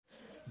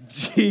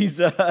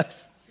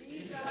Jesus,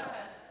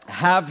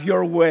 have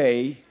your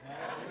way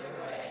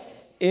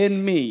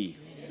in me.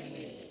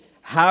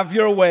 Have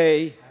your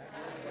way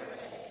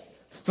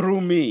through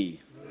me.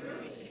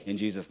 In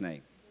Jesus'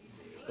 name.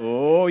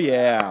 Oh,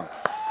 yeah.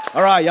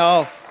 All right,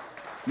 y'all.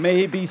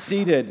 May be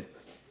seated.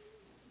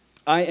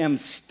 I am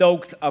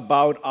stoked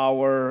about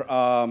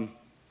our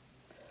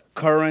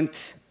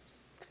current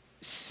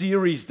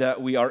series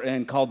that we are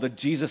in called The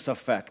Jesus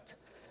Effect.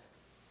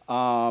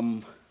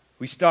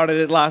 We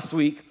started it last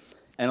week,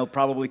 and it'll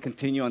probably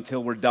continue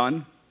until we're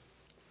done.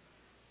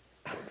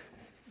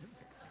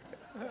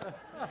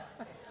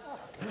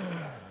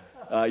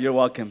 You're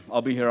welcome.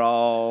 I'll be here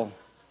all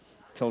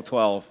till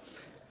 12.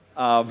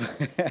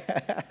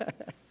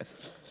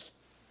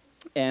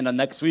 And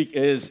next week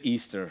is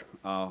Easter.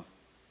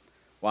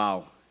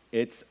 Wow,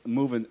 it's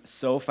moving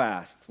so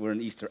fast. We're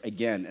in Easter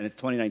again, and it's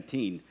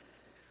 2019.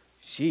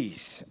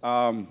 Sheesh.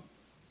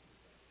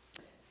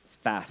 It's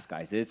fast,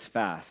 guys. It's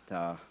fast.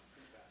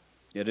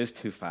 It is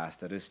too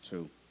fast. That is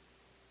true.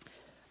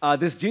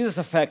 This Jesus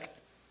effect,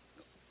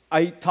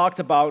 I talked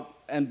about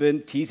and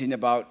been teasing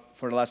about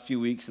for the last few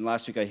weeks, and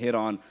last week I hit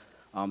on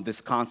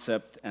this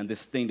concept and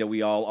this thing that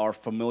we all are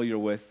familiar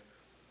with,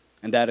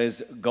 and that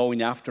is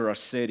going after our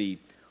city,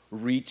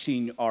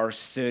 reaching our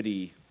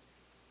city.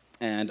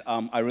 And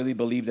I really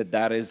believe that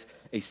that is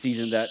a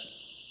season that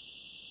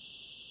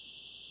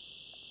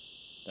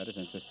is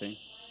interesting.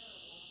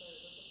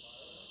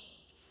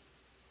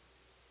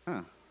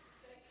 Huh.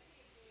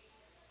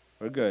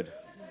 We're good.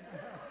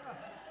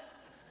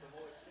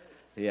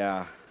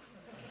 Yeah.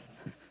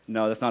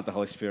 No, that's not the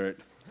Holy Spirit.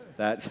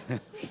 That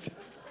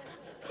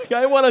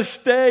I want to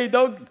stay.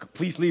 Don't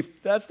please leave.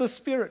 That's the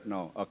Spirit.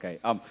 No. Okay.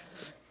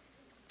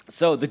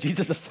 So the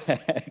Jesus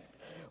effect.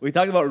 We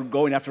talked about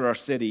going after our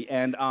city,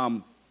 and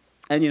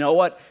you know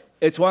what?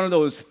 It's one of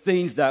those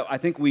things that I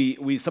think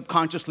we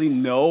subconsciously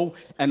know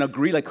and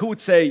agree. Like, who would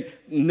say,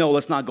 no,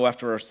 let's not go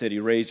after our city?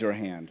 Raise your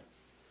hand.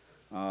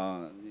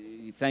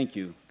 Thank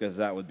you, because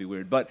that would be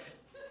weird. But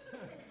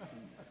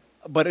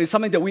it's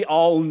something that we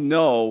all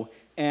know,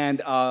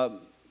 and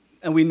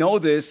we know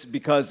this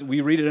because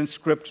we read it in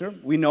Scripture.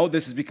 We know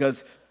this is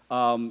because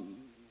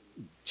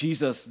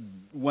Jesus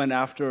went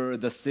after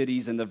the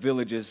cities and the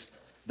villages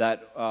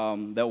that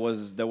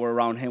were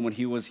around him when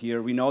he was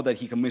here. We know that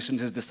he commissioned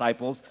his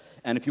disciples.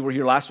 And if you were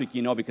here last week,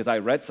 you know, because I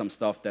read some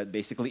stuff that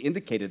basically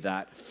indicated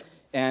that.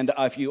 And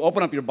if you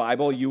open up your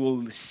Bible, you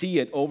will see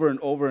it over and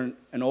over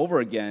and over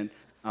again.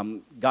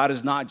 God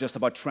is not just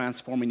about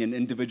transforming an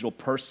individual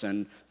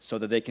person so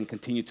that they can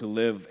continue to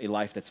live a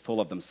life that's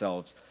full of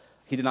themselves.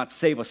 He did not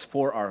save us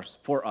for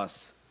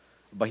us,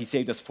 but he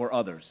saved us for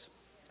others.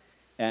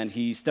 And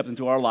he stepped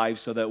into our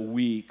lives so that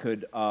we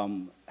could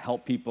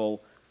help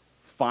people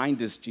find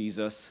this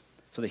Jesus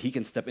so that he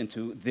can step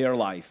into their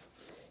life.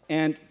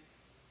 And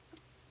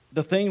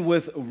the thing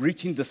with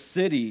reaching the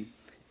city,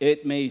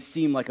 it may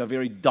seem like a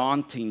very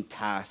daunting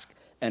task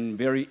and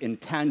very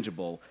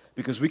intangible,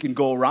 because we can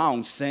go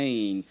around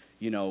saying,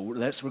 you know, we're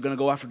going to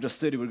go after the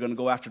city, we're going to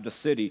go after the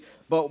city.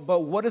 But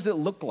what does it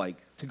look like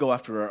to go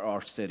after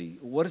our city?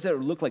 What does it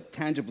look like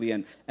tangibly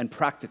and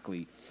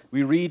practically?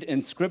 We read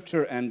in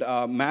Scripture, and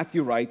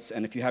Matthew writes,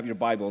 and if you have your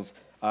Bibles,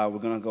 we're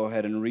going to go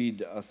ahead and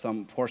read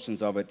some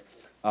portions of it.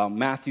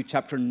 Matthew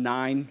chapter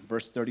 9,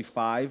 verse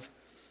 35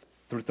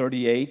 through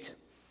 38.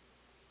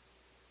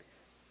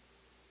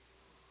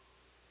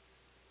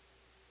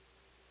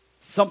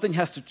 Something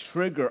has to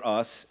trigger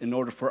us in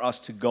order for us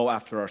to go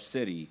after our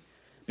city.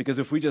 Because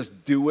if we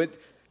just do it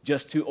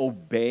just to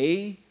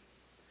obey,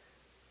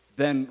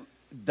 then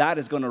that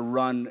is going to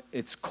run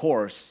its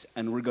course,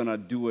 and we're going to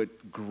do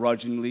it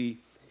grudgingly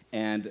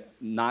and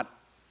not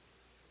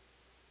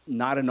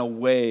in a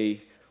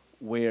way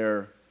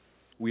where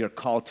we are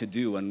called to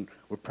do, and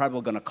we're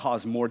probably going to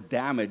cause more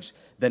damage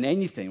than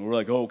anything. We're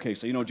like, oh, okay,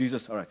 so, you know,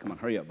 Jesus, all right, come on,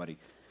 hurry up, buddy.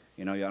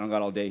 You know, I don't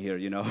got all day here,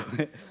 you know.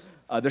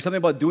 There's something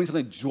about doing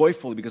something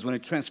joyfully, because when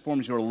it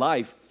transforms your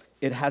life,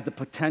 it has the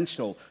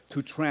potential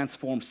to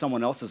transform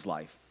someone else's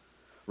life,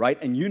 right?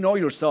 And you know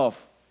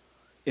yourself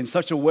in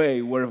such a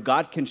way where if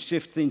God can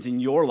shift things in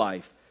your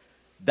life,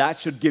 that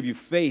should give you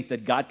faith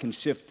that God can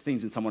shift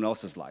things in someone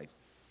else's life.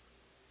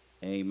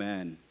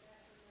 Amen.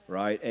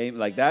 Right?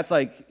 Like, that's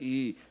like,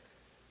 in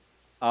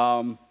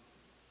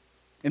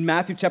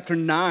Matthew chapter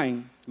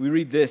 9, we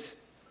read this.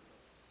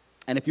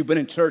 And if you've been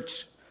in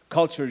church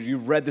culture,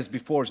 you've read this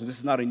before, so this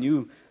is not a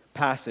new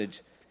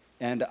passage.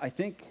 And I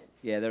think,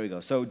 yeah, there we go.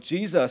 So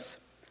Jesus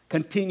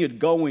continued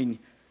going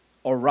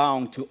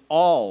around to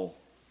all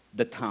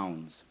the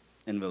towns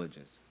and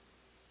villages.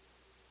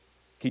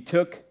 He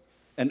took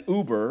an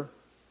Uber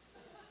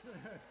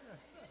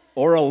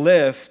or a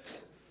Lyft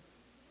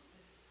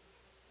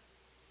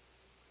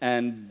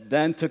and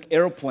then took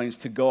airplanes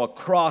to go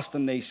across the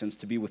nations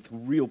to be with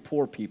real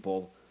poor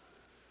people,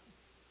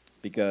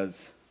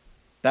 because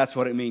that's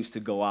what it means to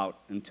go out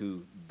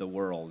into the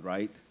world,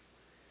 right?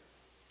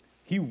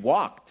 He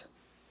walked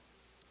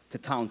to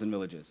towns and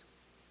villages.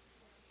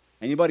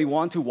 Anybody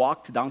want to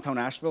walk to downtown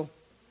Asheville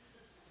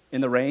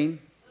in the rain?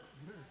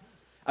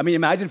 I mean,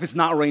 imagine if it's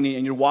not raining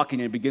and you're walking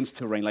and it begins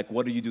to rain. Like,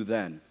 what do you do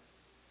then?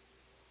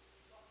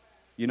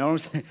 You know what I'm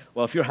saying?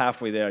 Well, if you're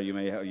halfway there, you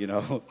may,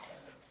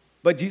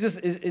 But Jesus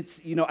it's,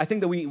 I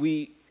think that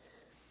we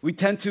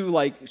tend to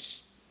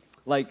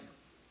like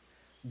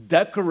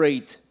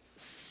decorate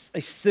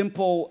a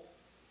simple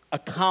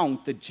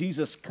account that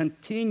Jesus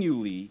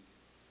continually,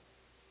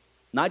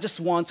 not just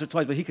once or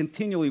twice, but he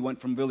continually went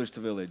from village to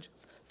village,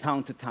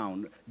 town to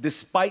town,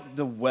 despite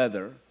the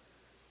weather.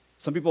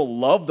 Some people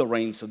love the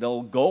rain, so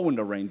they'll go in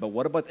the rain, but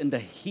what about in the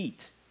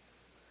heat?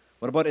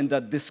 What about in the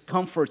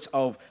discomforts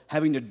of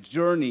having a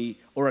journey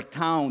or a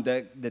town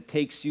that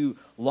takes you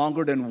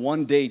longer than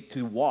one day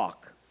to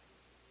walk?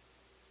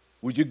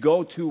 Would you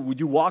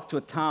walk to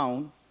a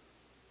town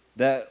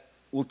that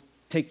will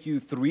take you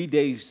 3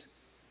 days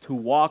to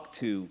walk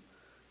to?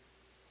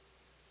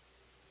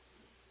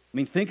 I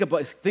mean, think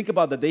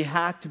about that. They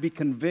had to be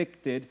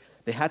convicted.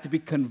 They had to be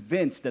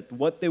convinced that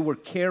what they were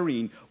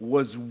carrying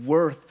was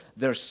worth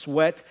their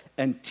sweat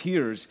and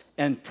tears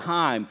and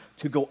time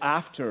to go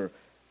after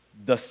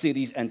the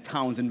cities and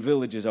towns and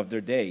villages of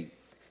their day.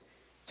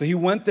 So he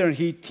went there and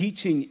he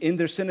teaching in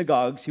their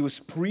synagogues. He was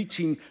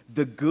preaching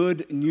the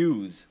good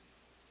news,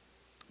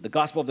 the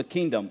gospel of the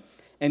kingdom,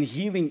 and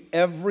healing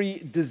every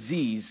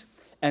disease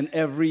and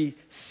every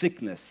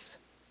sickness.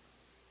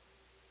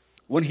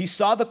 When he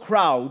saw the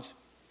crowd,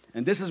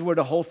 and this is where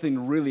the whole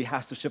thing really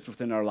has to shift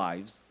within our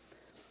lives.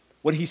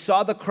 When he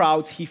saw the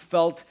crowds, he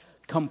felt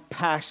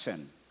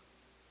compassion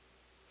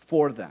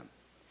for them.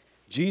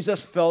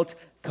 Jesus felt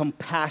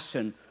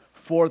compassion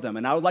for them.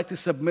 And I would like to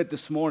submit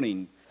this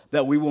morning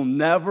that we will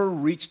never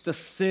reach the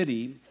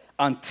city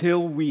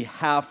until we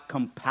have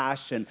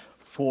compassion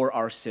for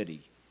our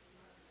city.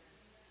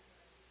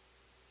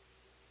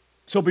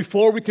 So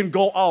before we can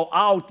go all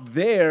out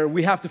there,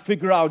 we have to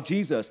figure out,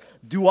 Jesus,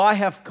 do I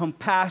have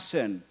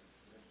compassion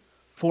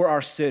for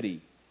our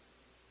city?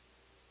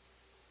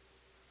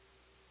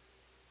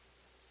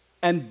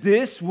 And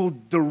this will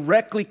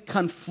directly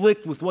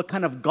conflict with what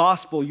kind of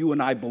gospel you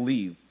and I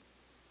believe.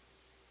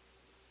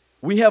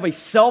 We have a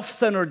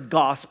self-centered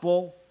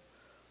gospel,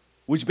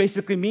 which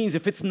basically means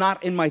if it's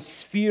not in my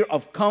sphere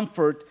of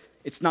comfort,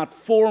 it's not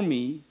for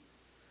me.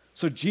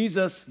 So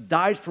Jesus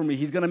died for me.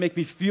 He's going to make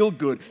me feel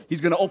good.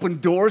 He's going to open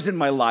doors in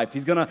my life.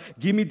 He's going to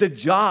give me the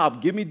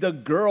job, give me the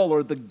girl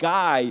or the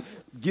guy,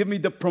 give me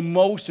the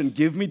promotion,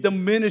 give me the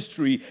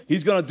ministry.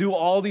 He's going to do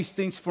all these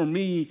things for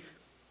me.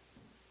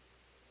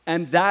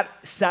 And that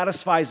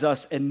satisfies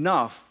us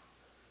enough.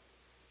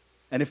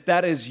 And if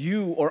that is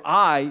you or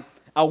I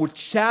would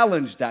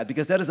challenge that,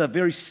 because that is a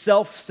very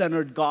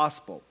self-centered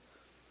gospel,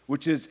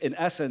 which is in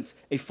essence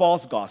a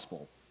false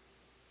gospel.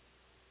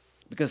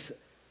 Because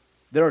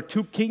there are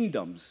two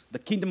kingdoms, the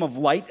kingdom of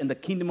light and the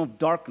kingdom of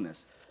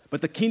darkness.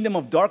 But the kingdom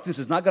of darkness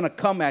is not going to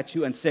come at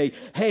you and say,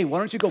 hey, why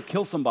don't you go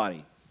kill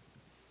somebody?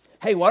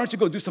 Hey, why don't you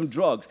go do some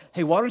drugs?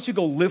 Hey, why don't you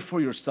go live for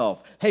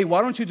yourself? Hey,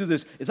 why don't you do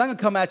this? It's not going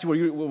to come at you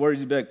where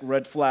you be like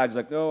red flags,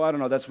 like, oh, I don't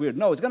know, that's weird.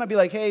 No, it's going to be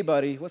like, hey,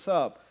 buddy, what's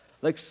up?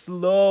 Like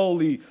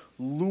slowly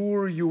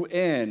lure you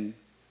in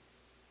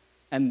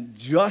and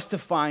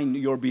justifying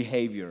your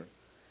behavior.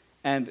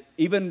 And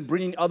even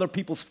bringing other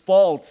people's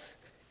faults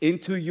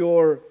into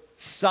your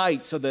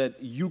sight so that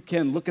you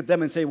can look at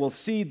them and say, well,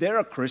 see, they're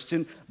a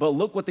Christian, but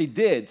look what they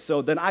did,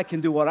 so then I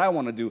can do what I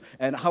want to do.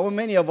 And how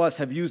many of us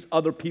have used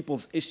other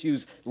people's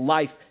issues,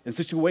 life, and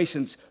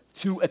situations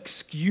to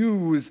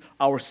excuse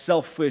our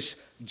selfish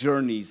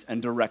journeys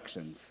and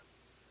directions?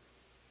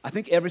 I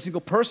think every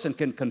single person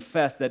can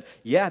confess that,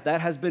 yeah,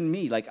 that has been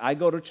me. Like, I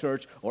go to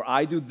church, or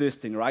I do this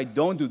thing, or I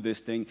don't do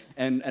this thing,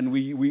 and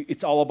we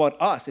it's all about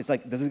us. It's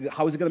like,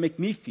 how is it going to make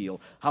me feel?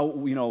 How,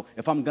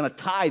 if I'm going to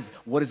tithe,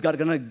 what is God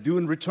going to do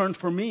in return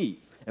for me?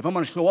 If I'm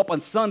going to show up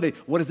on Sunday,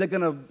 what is God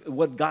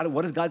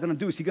going to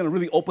do? Is he going to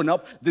really open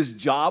up this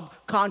job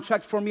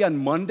contract for me on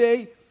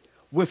Monday?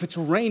 Well, if it's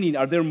raining,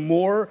 are there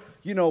more,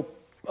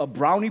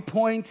 brownie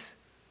points?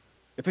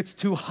 If it's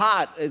too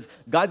hot, is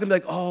God going to be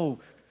like, oh,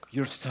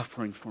 you're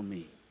suffering for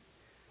me.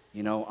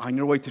 On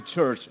your way to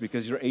church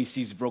because your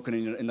AC is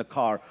broken in the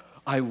car,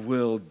 I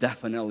will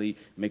definitely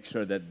make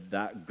sure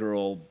that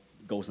girl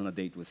goes on a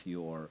date with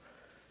you, or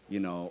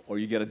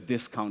you get a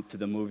discount to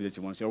the movie that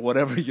you want to see, or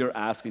whatever you're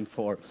asking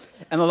for.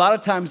 And a lot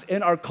of times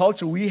in our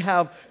culture, we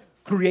have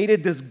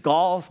created this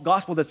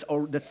gospel that's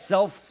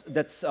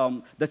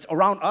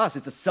around us.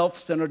 It's a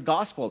self-centered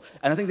gospel,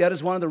 and I think that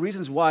is one of the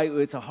reasons why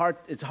it's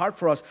hard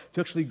for us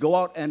to actually go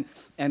out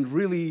and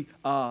really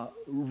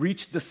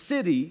reach the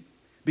city,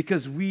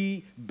 because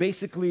we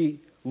basically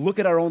look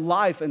at our own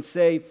life and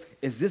say,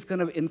 is this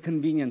going to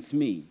inconvenience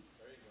me?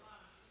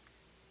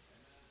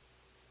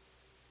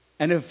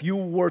 And if you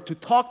were to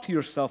talk to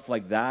yourself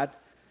like that,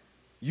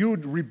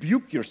 you'd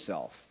rebuke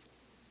yourself.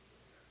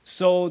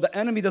 So the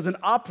enemy doesn't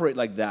operate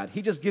like that.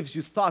 He just gives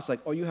you thoughts like,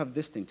 oh, you have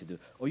this thing to do,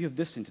 or you have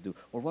this thing to do,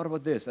 or what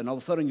about this? And all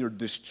of a sudden you're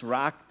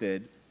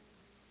distracted,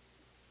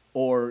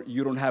 or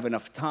you don't have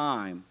enough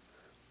time,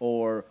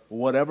 or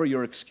whatever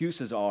your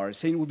excuses are.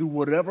 Satan will do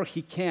whatever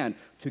he can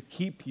to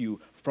keep you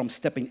from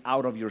stepping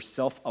out of your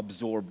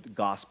self-absorbed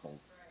gospel.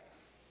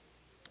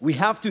 We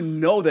have to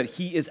know that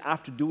he is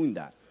after doing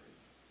that.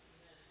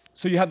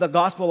 So you have the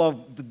gospel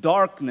of the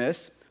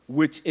darkness,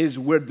 which is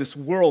where this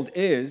world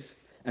is.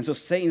 And so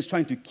Satan's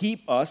trying to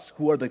keep us,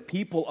 who are the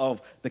people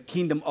of the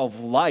kingdom of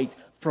light,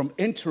 from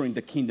entering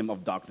the kingdom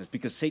of darkness.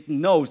 Because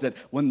Satan knows that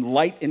when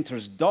light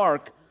enters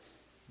dark,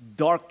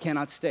 dark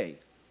cannot stay.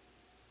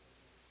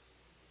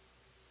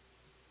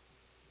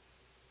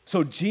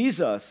 So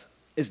Jesus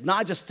is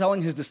not just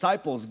telling his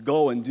disciples,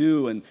 go and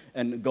do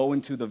and go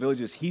into the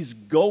villages. He's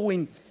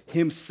going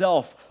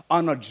himself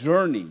on a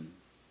journey.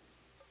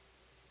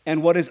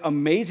 And what's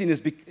amazing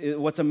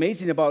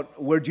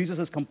about where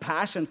Jesus'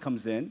 compassion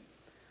comes in,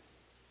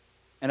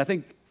 and I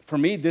think for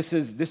me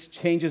this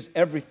changes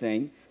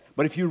everything.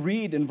 But if you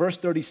read in verse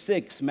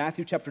 36,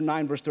 Matthew chapter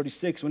 9, verse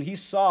 36, when he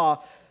saw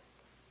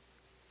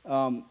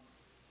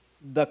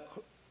the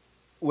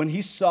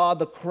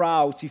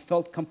crowds, he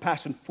felt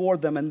compassion for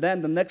them. And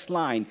then the next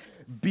line,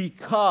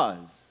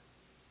 because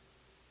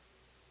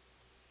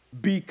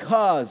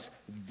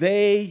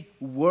they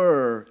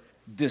were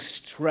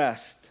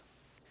distressed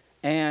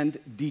and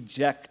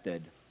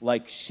dejected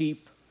like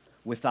sheep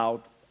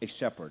without a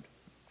shepherd.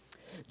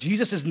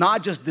 Jesus is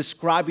not just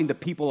describing the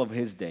people of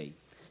his day.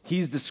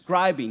 He's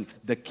describing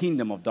the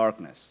kingdom of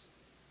darkness.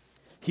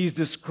 He's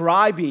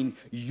describing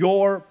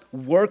your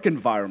work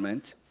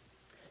environment.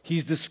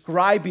 He's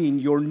describing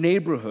your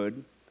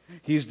neighborhood.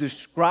 He's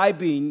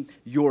describing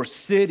your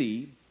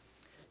city.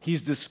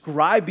 He's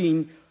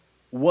describing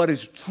what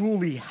is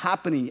truly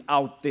happening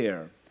out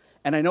there.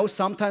 And I know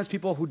sometimes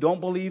people who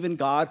don't believe in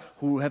God,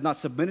 who have not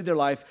submitted their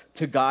life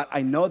to God,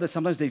 I know that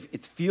sometimes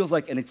it feels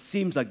like and it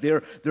seems like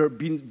they're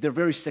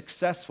very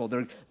successful.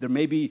 They're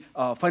maybe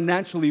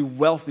financially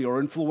wealthy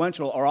or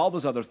influential or all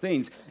those other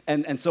things.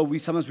 And so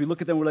sometimes we look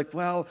at them, we're like,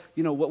 well,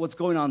 you know, what's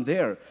going on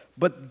there?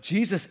 But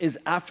Jesus is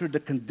after the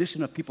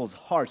condition of people's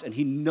hearts, and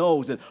he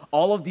knows that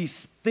all of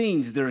these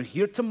things, they're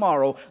here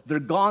tomorrow,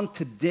 they're gone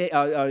today,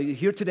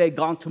 here today,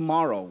 gone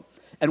tomorrow.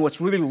 And what's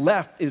really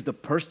left is the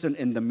person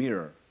in the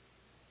mirror.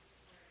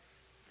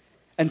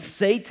 And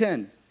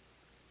Satan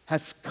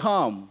has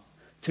come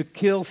to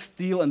kill,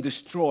 steal, and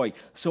destroy.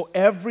 So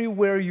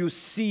everywhere you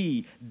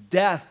see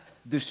death,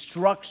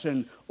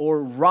 destruction,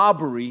 or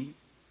robbery,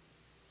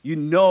 you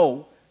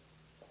know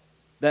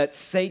that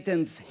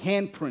Satan's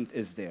handprint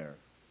is there.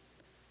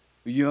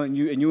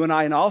 You and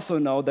I also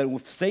know that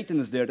if Satan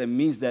is there, that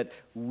means that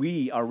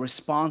we are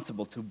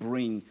responsible to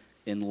bring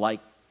in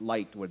light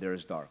where there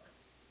is dark.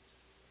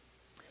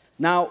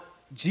 Now,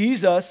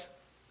 Jesus,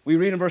 we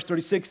read in verse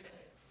 36,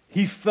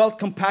 he felt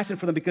compassion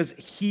for them because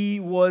he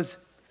was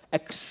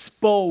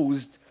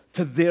exposed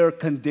to their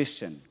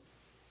condition.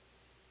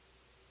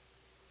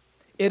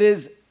 It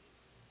is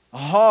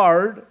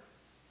hard,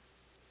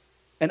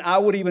 and I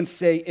would even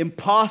say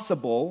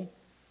impossible,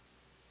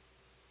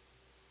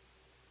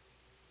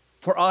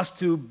 for us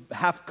to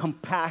have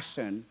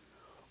compassion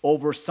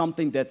over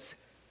something that's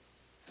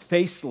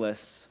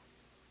faceless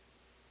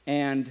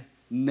and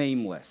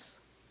nameless.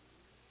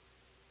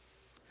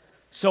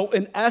 So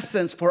in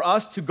essence, for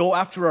us to go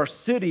after our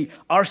city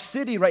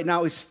right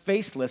now is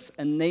faceless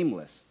and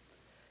nameless.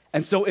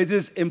 And so it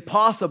is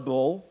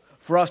impossible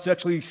for us to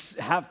actually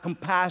have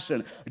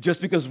compassion just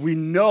because we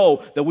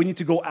know that we need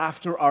to go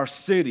after our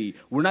city.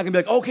 We're not going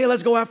to be like, okay,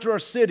 let's go after our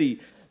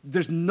city.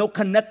 There's no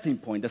connecting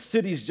point. The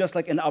city is just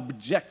like an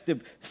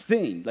objective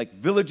thing, like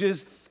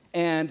villages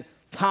and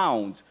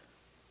towns.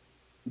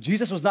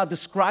 Jesus was not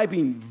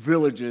describing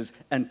villages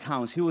and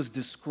towns. He was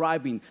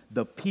describing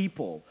the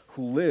people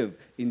who live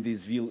in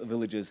these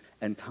villages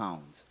and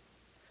towns.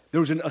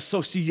 There was an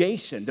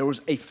association. There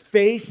was a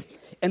face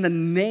and a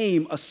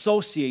name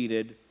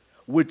associated,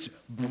 which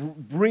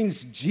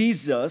brings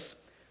Jesus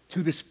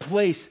to this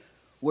place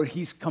where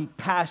he's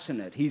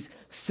compassionate, he's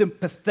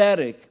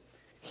sympathetic,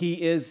 he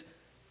is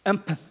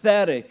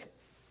empathetic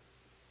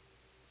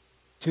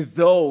to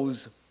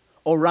those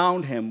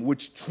around him,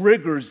 which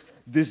triggers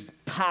this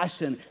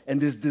passion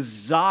and this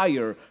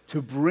desire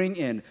to bring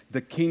in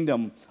the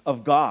kingdom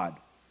of God.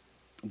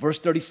 Verse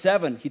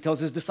 37, he tells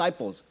his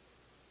disciples,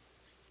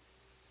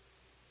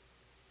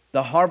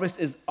 the harvest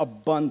is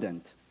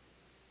abundant,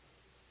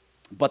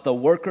 but the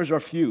workers are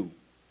few.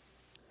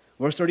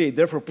 Verse 38,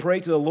 therefore pray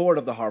to the Lord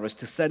of the harvest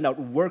to send out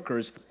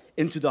workers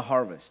into the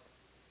harvest.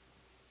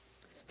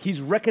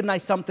 He's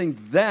recognized something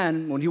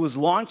then when he was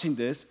launching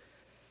this,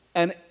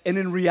 and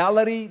in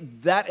reality,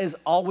 that is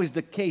always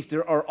the case.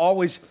 There are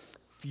always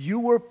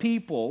fewer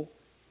people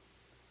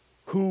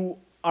who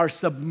are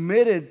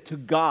submitted to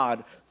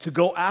God to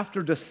go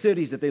after the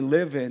cities that they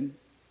live in.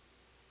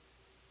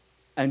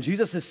 And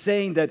Jesus is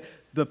saying that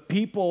the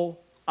people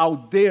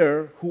out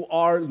there who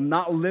are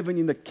not living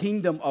in the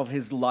kingdom of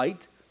his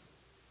light,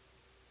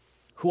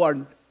 who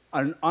are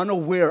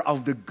unaware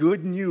of the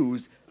good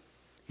news,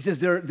 he says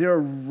they're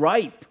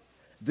ripe,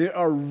 they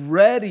are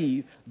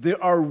ready, they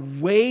are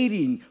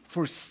waiting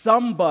for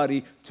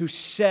somebody to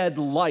shed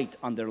light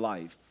on their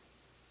life.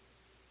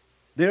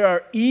 They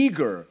are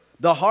eager.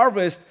 The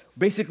harvest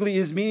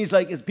basically means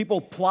like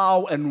people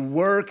plow and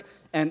work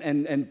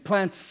and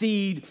plant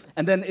seed,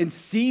 and then in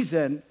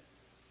season,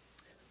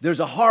 There's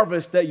a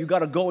harvest that you got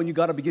to go and you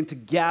got to begin to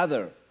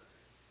gather.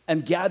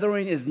 And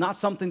gathering is not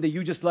something that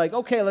you just like,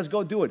 okay, let's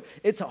go do it.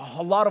 It's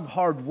a lot of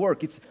hard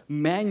work. It's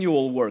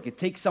manual work. It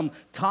takes some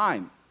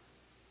time.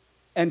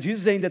 And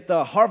Jesus is saying that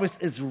the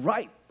harvest is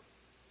ripe.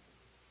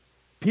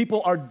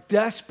 People are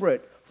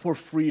desperate for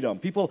freedom.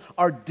 People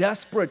are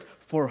desperate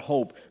for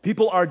hope.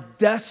 People are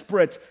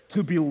desperate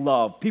to be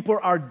loved. People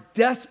are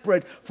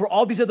desperate for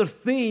all these other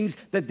things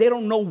that they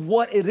don't know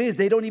what it is.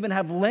 They don't even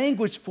have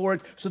language for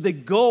it. So they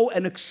go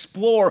and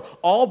explore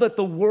all that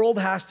the world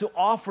has to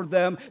offer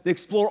them. They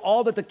explore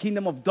all that the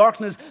kingdom of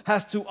darkness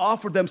has to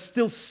offer them,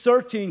 still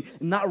searching,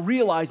 not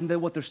realizing that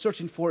what they're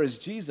searching for is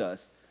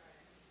Jesus.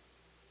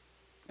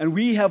 And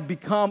we have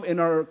become, in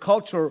our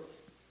culture,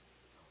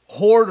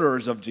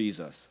 hoarders of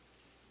Jesus.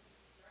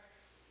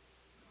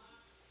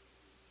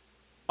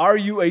 Are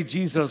you a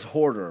Jesus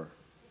hoarder?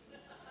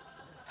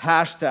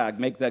 Hashtag,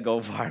 make that go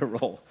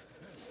viral.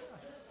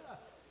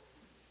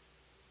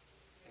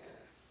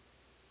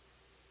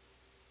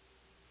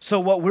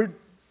 So what we're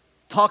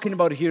talking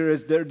about here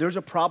is there's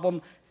a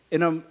problem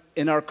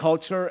in our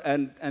culture,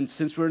 and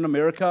since we're in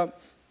America,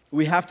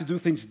 we have to do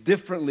things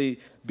differently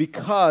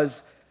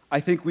because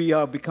I think we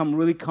become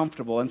really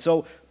comfortable. And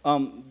so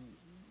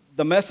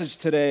the message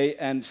today,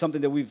 and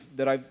something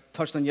that I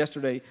touched on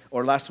yesterday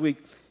or last week,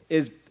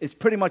 is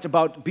pretty much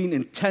about being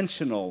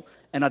intentional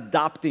and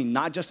adopting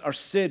not just our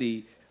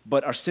city,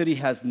 but our city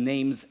has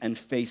names and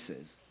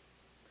faces.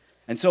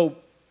 And so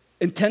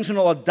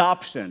intentional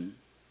adoption,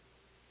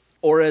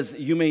 or as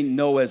you may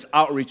know as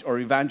outreach or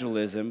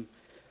evangelism,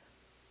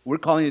 we're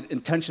calling it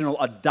intentional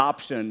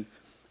adoption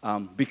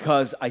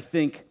because I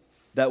think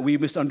that we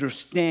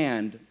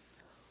misunderstand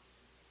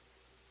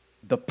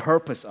the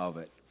purpose of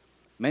it.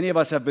 Many of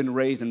us have been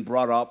raised and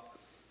brought up,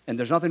 and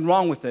there's nothing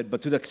wrong with it,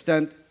 but to the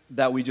extent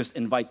that we just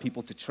invite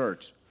people to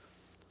church,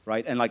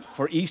 right? And like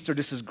for Easter,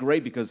 this is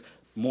great because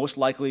most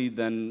likely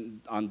then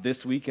on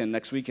this weekend,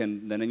 next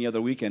weekend, than any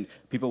other weekend,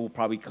 people will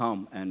probably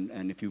come.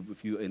 And if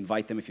you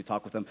invite them, if you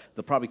talk with them,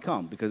 they'll probably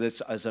come because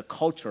it's, as a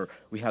culture,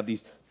 we have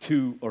these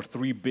 2 or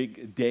 3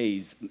 big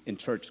days in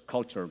church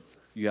culture.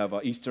 You have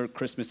Easter,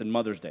 Christmas, and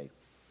Mother's Day.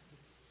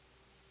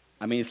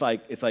 I mean, it's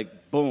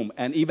like boom.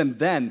 And even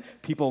then,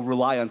 people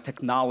rely on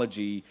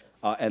technology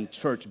and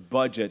church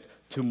budget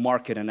to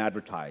market and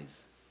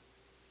advertise,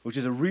 which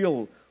is a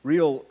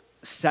real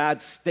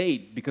sad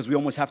state because we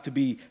almost have to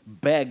be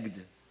begged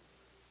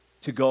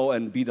to go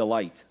and be the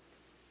light.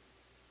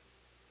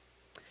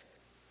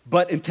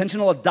 But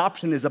intentional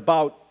adoption is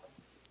about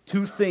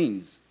 2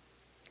 things.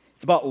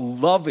 It's about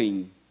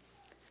loving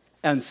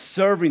and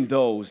serving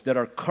those that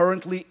are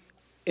currently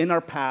in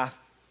our path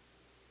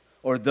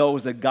or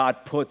those that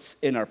God puts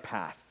in our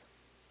path.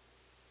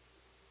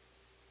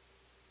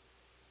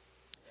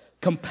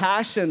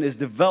 Compassion is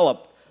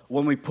developed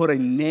when we put a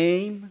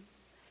name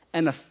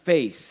and a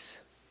face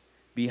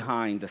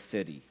behind the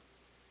city.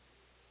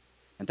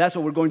 And that's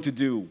what we're going to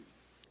do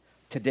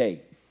today.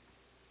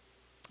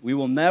 We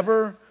will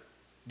never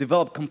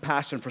develop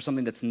compassion for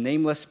something that's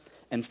nameless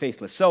and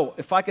faceless. So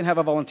if I can have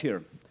a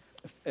volunteer,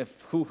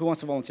 who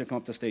wants to volunteer, come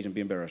up to the stage and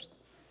be embarrassed?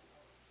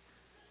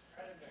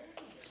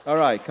 All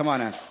right, come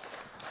on, Ann.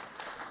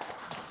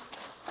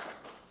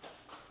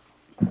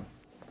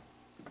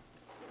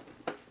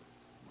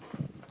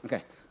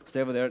 Okay,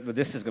 stay over there, but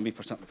this is going to be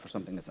for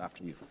something that's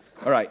after you.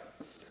 All right.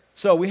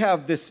 So we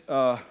have this,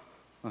 turn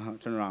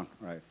around,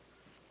 right.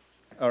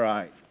 All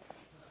right.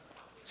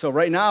 So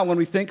right now, when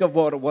we think of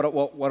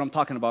what I'm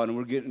talking about, and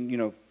we're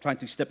getting, trying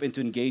to step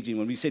into engaging,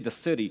 when we say the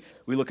city,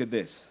 we look at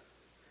this.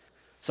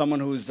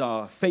 Someone who's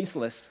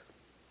faceless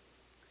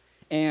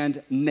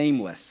and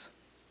nameless.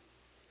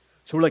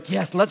 So we're like,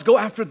 yes, let's go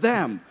after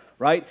them,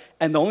 right?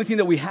 And the only thing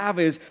that we have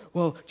is,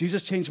 well,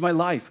 Jesus changed my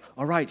life.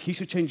 All right, he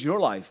should change your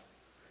life.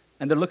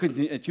 And they're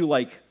looking at you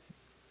like,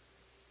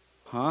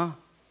 huh?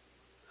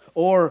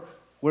 Or,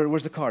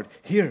 where's the card?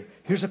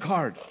 Here's a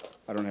card.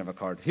 I don't have a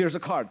card. Here's a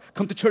card.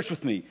 Come to church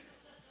with me.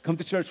 Come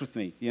to church with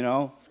me,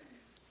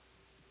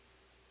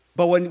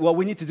 But what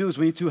we need to do is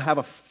we need to have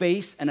a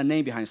face and a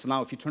name behind it. So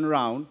now if you turn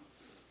around,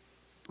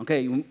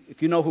 okay,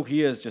 if you know who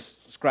he is,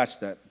 just scratch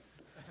that.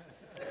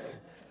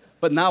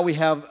 But now we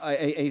have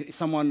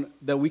someone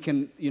that we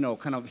can,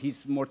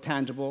 he's more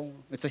tangible.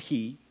 It's a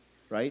he,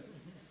 right?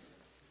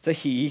 It's a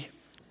he.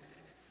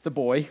 It's a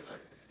boy.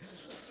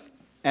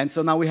 And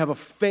so now we have a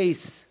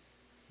face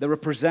that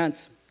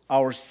represents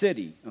our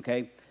city,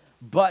 okay?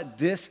 But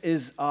this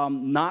is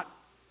not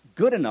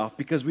good enough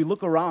because we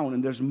look around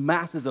and there's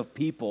masses of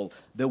people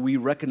that we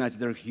recognize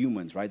they're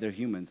humans, right? They're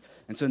humans.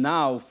 And so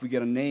now if we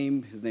get a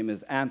name, his name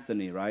is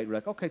Anthony, right? We're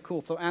like, okay,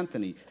 cool, so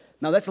Anthony.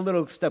 Now that's a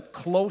little step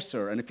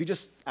closer. And if you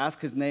just ask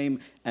his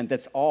name and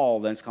that's all,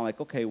 then it's kind of like,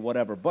 okay,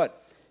 whatever.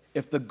 But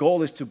if the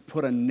goal is to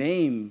put a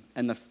name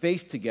and a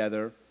face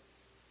together,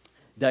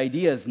 the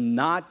idea is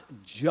not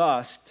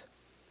just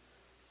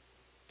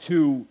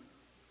to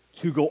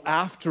go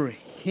after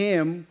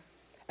him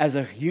as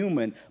a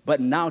human, but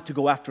now to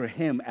go after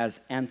him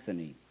as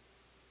Anthony.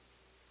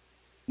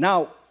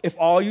 Now, if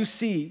all you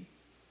see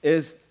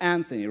is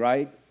Anthony,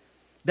 right?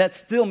 that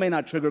still may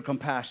not trigger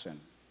compassion,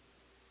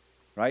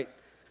 right?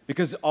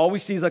 Because all we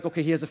see is like,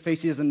 okay, he has a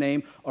face, he has a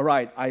name. All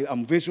right,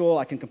 I'm visual,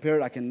 I can compare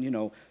it, I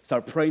can,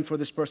 start praying for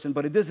this person.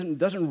 But it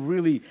doesn't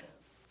really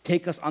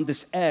take us on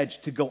this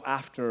edge to go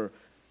after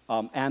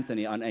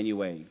Anthony on any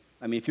way.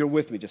 I mean, if you're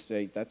with me, just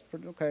say, that's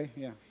pretty okay,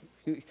 yeah.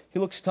 He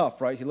looks tough,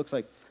 right? He looks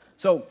like,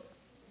 so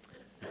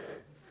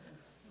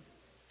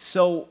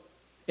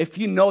if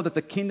you know that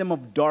the kingdom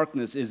of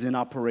darkness is in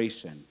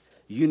operation,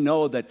 you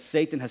know that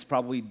Satan has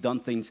probably done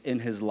things in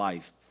his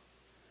life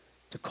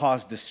to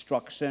cause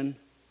destruction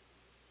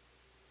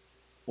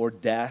or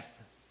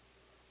death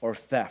or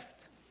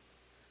theft.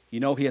 You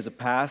know he has a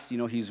past, you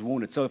know he's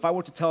wounded. So if I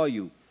were to tell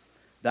you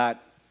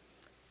that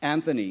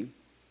Anthony,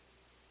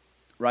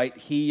 right,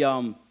 he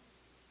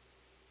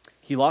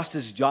lost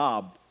his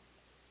job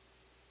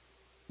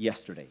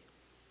yesterday.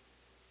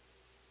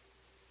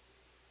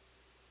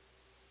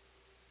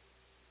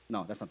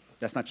 No,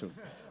 that's not true.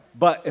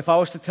 But if I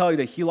was to tell you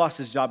that he lost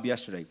his job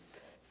yesterday,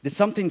 did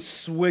something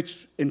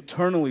switch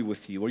internally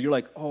with you? Or you're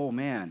like, oh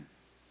man,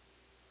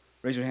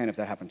 raise your hand if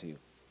that happened to you.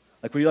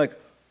 Like where you're like,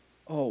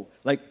 oh,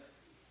 like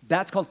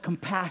that's called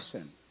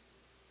compassion.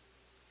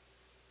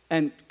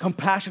 And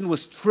compassion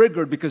was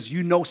triggered because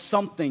you know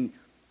something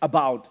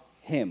about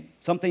him,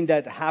 something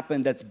that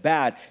happened that's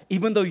bad,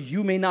 even though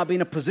you may not be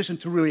in a position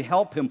to really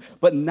help him,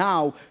 but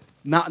now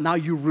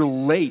you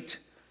relate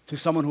to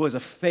someone who has a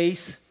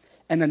face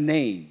and a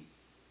name.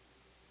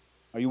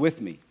 Are you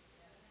with me?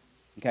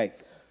 Okay.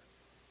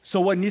 So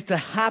what needs to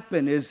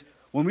happen is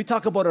when we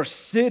talk about our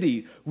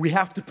city, we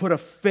have to put a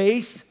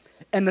face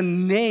and a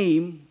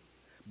name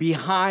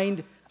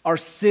behind our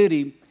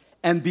city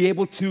and be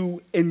able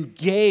to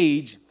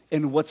engage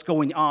in what's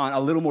going on a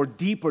little more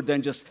deeper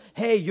than just,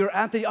 hey, you're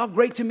Anthony. Oh,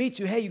 great to meet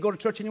you. Hey, you go to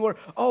church anywhere?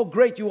 Oh,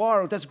 great, you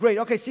are. That's great.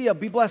 Okay, see ya.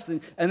 Be blessed.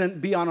 And then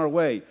be on our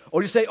way.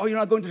 Or you say, oh, you're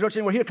not going to church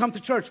anymore. Here, come to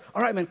church.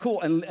 All right, man,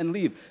 cool. And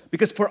leave.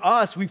 Because for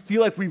us, we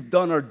feel like we've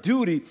done our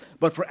duty.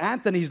 But for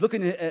Anthony, he's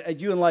looking at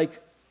you and like,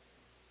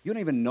 you don't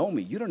even know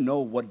me. You don't know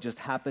what just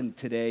happened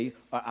today,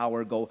 an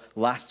hour ago,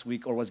 last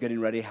week, or was getting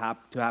ready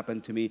to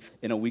happen to me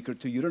in a week or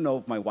two. You don't know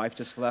if my wife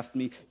just left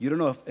me. You don't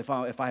know if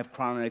I have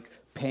chronic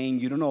pain.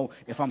 You don't know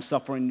if I'm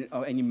suffering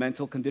any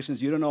mental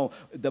conditions. You don't know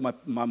that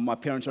my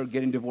parents are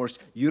getting divorced.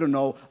 You don't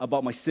know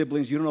about my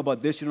siblings. You don't know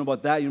about this. You don't know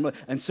about that.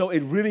 And so it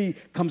really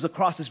comes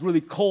across as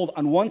really cold.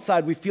 On one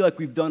side, we feel like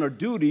we've done our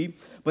duty,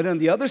 but on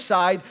the other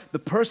side, the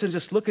person's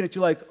just looking at you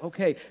like,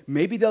 okay,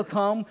 maybe they'll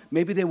come,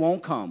 maybe they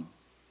won't come.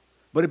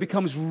 But it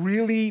becomes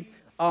really,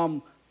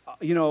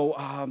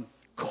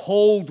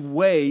 cold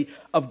way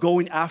of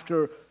going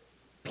after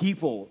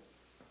people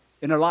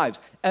in our lives.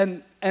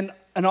 And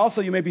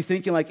also you may be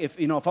thinking like, if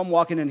I'm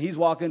walking and he's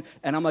walking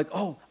and I'm like,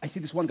 oh, I see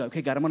this one guy.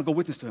 Okay, God, I'm going to go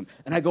witness to him.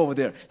 And I go over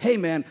there. Hey,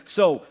 man,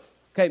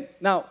 okay,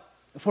 now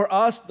for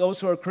us, those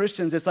who are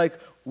Christians, it's like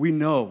we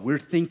know, we're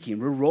thinking,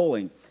 we're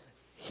rolling.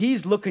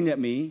 He's looking at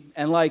me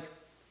and like,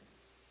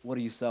 what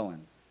are you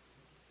selling?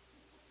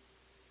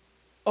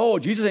 Oh,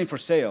 Jesus ain't for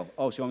sale.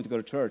 Oh, so you want me to go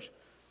to church?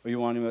 Or you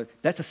want me to...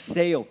 That's a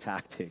sale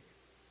tactic.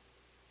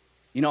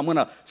 I'm going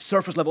to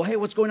surface level, hey,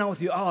 what's going on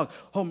with you? Oh,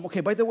 okay,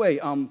 by the way,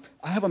 I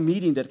have a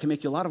meeting that can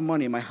make you a lot of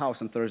money in my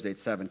house on Thursday at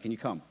 7. Can you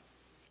come?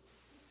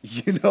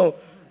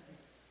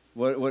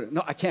 What?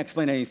 No, I can't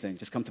explain anything.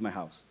 Just come to my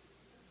house.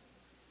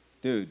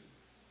 Dude,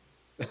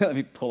 let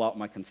me pull out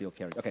my concealed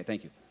carry. Okay,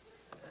 thank you.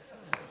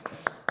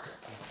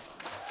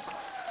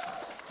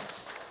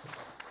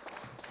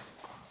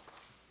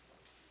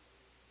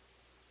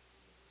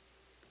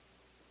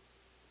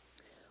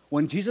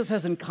 When Jesus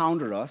has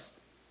encountered us,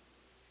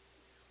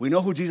 we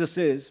know who Jesus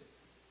is,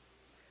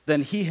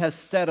 then he has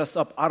set us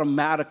up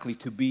automatically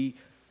to be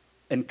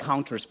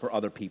encounters for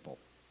other people.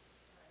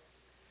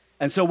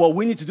 And so what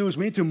we need to do is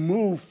we need to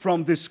move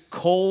from this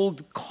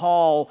cold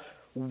call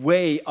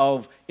way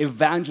of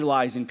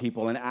evangelizing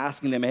people and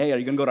asking them, hey, are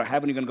you going to go to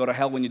heaven? Are you going to go to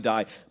hell when you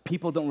die?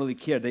 People don't really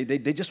care.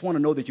 They just want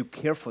to know that you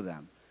care for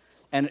them.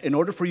 And in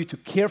order for you to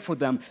care for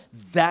them,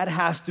 that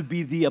has to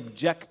be the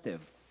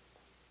objective.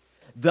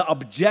 The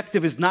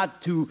objective is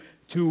not to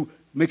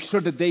make sure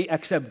that they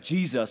accept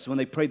Jesus when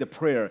they pray the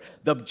prayer.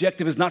 The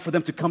objective is not for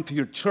them to come to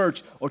your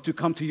church or to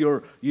come to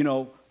your,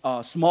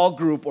 small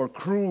group or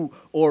crew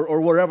or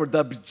whatever. The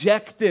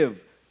objective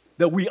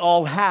that we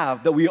all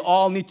have, that we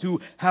all need to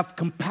have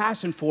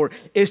compassion for,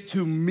 is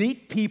to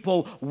meet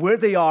people where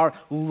they are,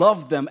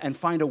 love them, and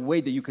find a way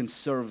that you can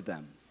serve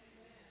them.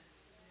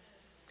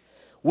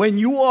 When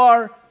you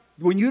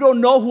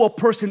don't know who a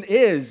person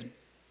is,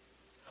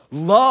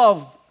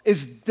 love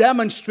is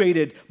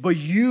demonstrated by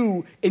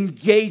you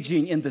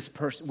engaging in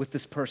with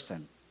this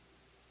person.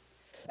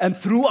 And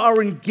through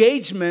our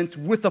engagement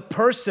with a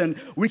person,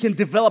 we can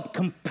develop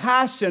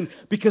compassion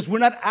because we're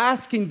not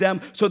asking them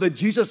so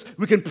that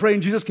we can pray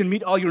and Jesus can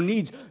meet all your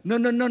needs. No.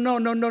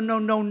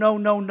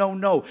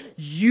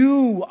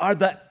 You are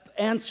the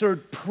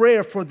answered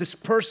prayer for this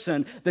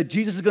person that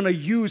Jesus is going to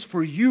use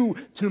for you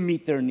to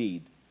meet their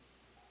need.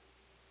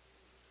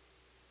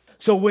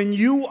 So when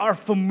you are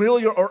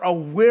familiar or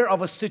aware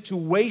of a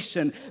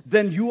situation,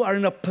 then you are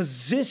in a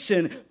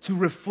position to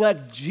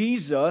reflect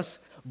Jesus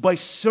by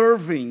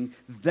serving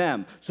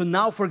them. So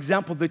now, for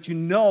example, that you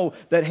know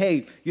that,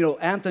 hey,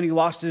 Anthony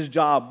lost his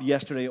job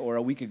yesterday or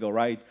a week ago,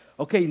 right?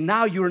 Okay,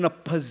 now you're in a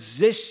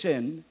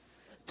position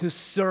to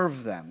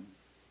serve them.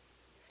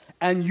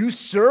 And you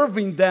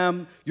serving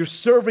them, you're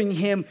serving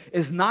him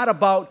is not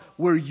about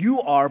where you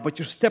are, but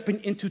you're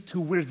stepping into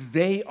where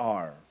they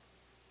are.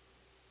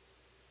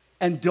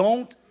 And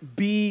don't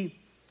be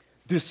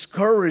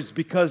discouraged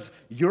because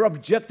your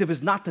objective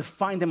is not to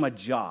find them a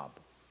job.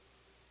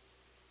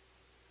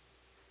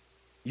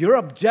 Your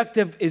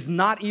objective is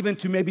not even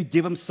to maybe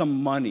give them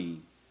some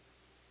money.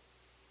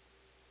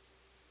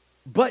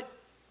 But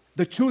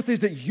the truth is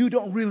that you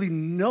don't really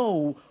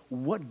know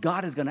what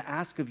God is going to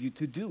ask of you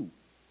to do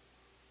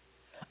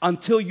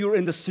until you're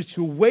in the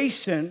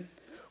situation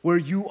where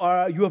you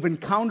have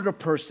encountered a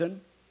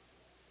person.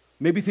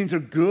 Maybe things are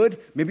good,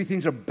 maybe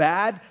things are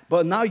bad,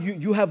 but now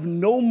you have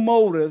no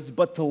motives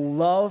but to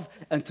love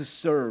and to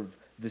serve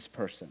this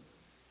person.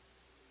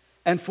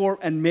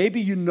 And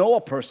maybe you know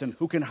a person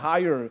who can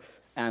hire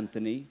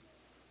Anthony,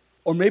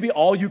 or maybe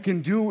all you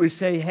can do is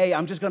say, hey,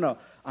 I'm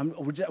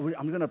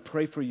gonna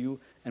pray for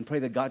you and pray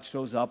that God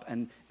shows up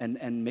and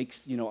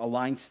makes,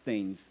 aligns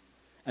things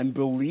and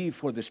believe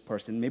for this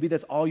person. Maybe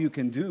that's all you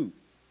can do.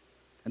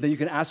 And then you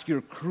can ask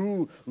your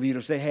crew leader,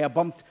 say, hey, I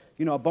bumped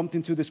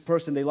into this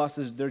person, they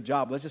lost their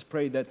job. Let's just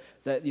pray that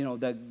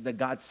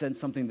God sends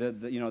something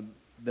that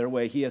their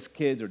way. He has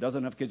kids or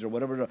doesn't have kids or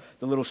whatever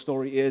the little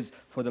story is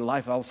for their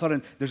life. All of a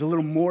sudden, there's a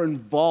little more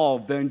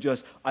involved than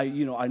just, I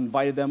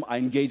invited them, I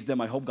engaged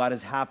them, I hope God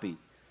is happy.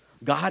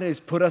 God has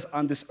put us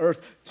on this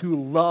earth to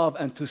love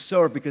and to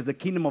serve because the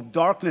kingdom of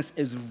darkness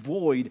is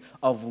void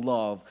of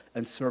love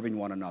and serving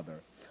one another.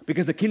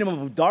 Because the kingdom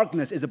of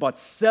darkness is about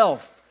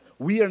self.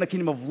 We are in the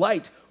kingdom of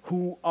light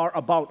who are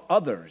about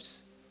others.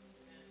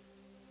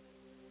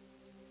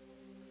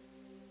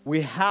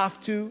 We have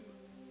to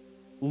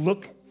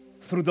look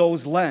through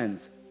those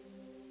lenses.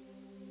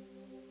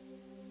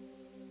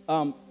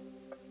 1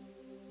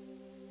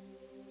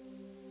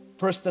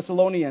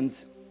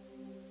 Thessalonians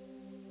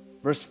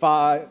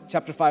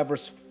chapter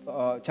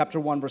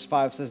 1, verse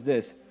 5 says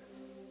this.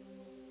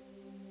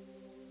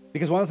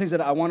 Because one of the things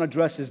that I want to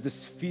address is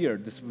this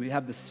fear. We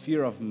have this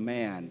fear of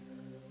man.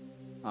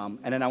 And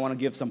then I want to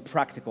give some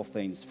practical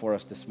things for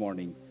us this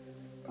morning.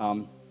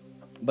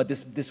 But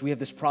we have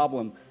this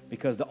problem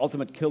because the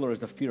ultimate killer is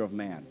the fear of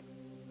man.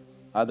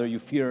 Either you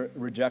fear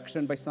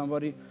rejection by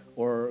somebody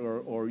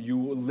or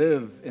you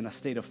live in a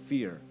state of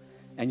fear.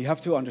 And you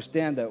have to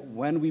understand that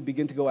when we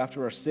begin to go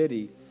after our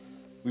city,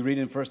 we read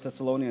in 1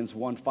 Thessalonians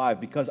 1:5,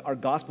 because our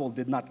gospel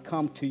did not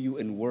come to you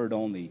in word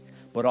only,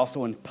 but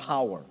also in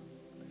power,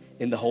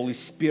 in the Holy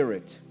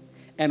Spirit,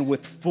 and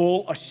with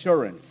full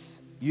assurance.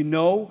 You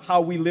know how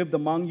we lived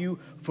among you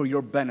for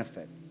your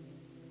benefit.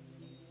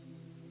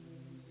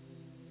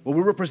 What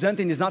we're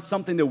representing is not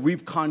something that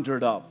we've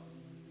conjured up.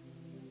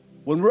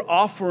 When we're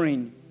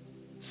offering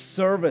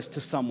service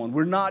to someone,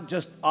 we're not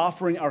just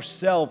offering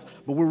ourselves,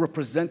 but we're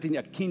representing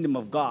a kingdom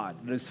of God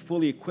that is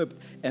fully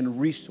equipped and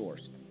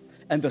resourced.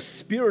 And the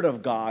Spirit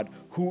of God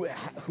who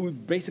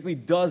basically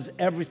does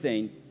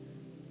everything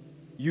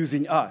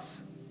using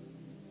us.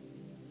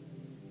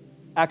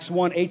 Acts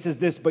 1:8 says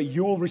this, but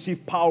you will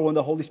receive power when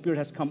the Holy Spirit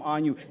has come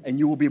on you, and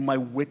you will be my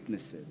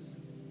witnesses.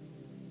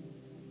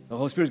 The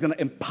Holy Spirit is going to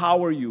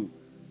empower you,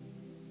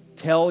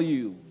 tell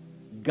you,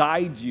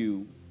 guide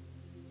you.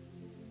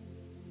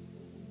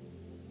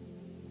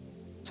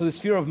 So this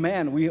fear of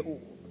man, a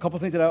couple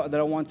of things that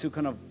I want to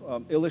kind of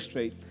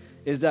illustrate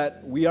is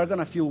that we are going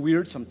to feel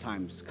weird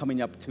sometimes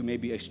coming up to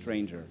maybe a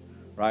stranger,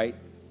 right?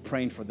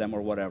 Praying for them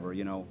or whatever,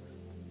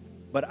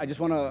 But I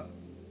just want to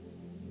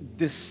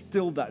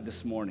distill that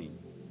this morning.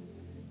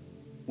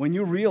 When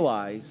you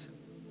realize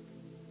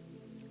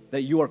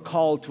that you are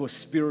called to a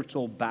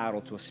spiritual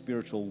battle, to a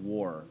spiritual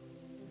war,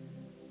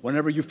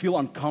 whenever you feel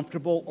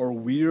uncomfortable or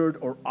weird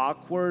or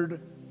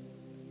awkward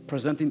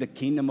presenting the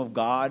kingdom of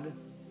God,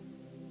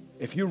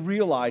 if you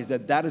realize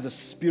that that is a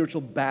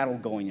spiritual battle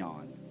going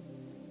on,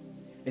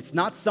 it's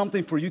not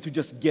something for you to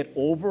just get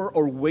over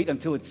or wait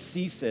until it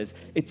ceases.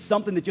 It's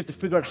something that you have to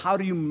figure out, how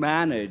do you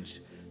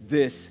manage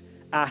this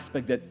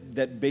aspect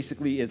that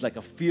basically is like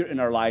a fear in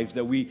our lives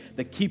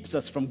that keeps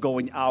us from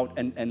going out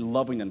and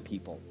loving on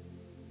people.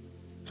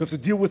 So we have to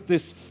deal with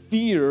this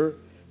fear,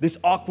 this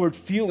awkward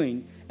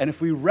feeling, and if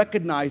we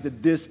recognize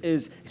that this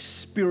is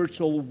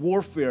spiritual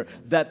warfare,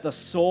 that the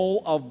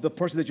soul of the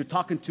person that you're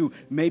talking to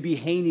may be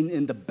hanging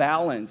in the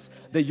balance,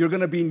 that you're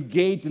going to be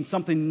engaged in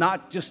something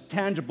not just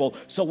tangible.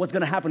 So what's going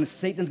to happen is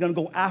Satan's going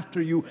to go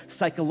after you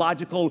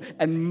psychological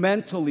and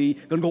mentally,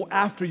 going to go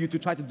after you to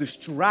try to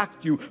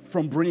distract you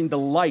from bringing the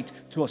light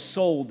to a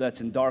soul that's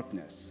in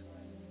darkness.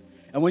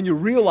 And when you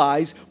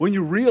realize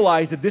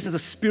that this is a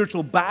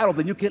spiritual battle,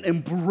 then you can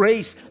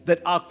embrace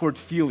that awkward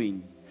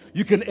feeling.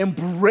 You can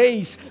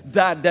embrace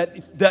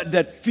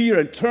that fear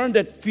and turn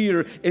that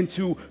fear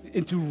into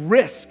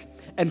risk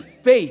and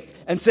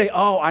faith and say,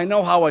 oh, I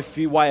know how I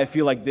feel, why I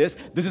feel like this.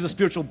 This is a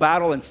spiritual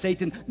battle and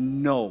Satan.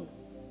 No,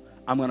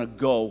 I'm going to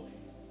go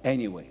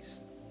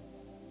anyways.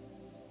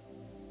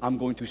 I'm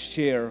going to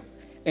share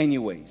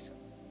anyways.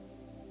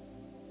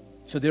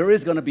 So there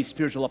is going to be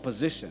spiritual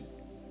opposition.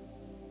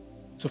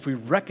 So if we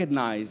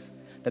recognize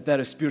that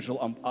is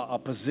spiritual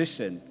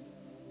opposition,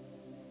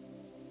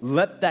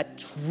 let that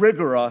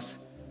trigger us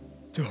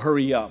to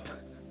hurry up,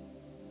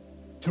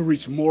 to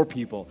reach more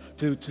people,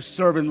 to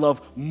serve and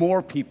love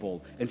more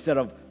people instead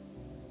of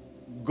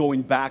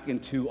going back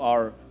into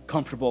our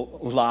comfortable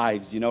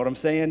lives. You know what I'm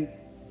saying?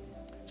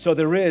 So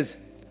there is,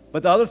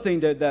 but the other thing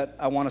that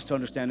I want us to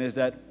understand is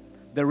that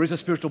there is a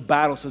spiritual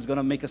battle, so it's going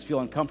to make us feel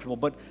uncomfortable.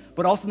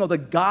 But also know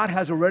that God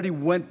has already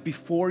went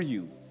before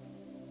you.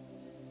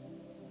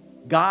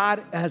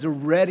 God has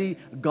already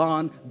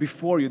gone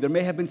before you. There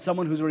may have been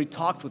someone who's already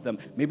talked with them.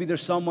 Maybe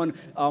there's someone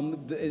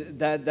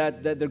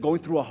that they're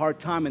going through a hard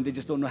time and they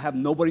just don't have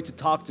nobody to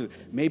talk to.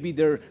 Maybe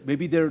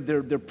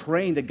they're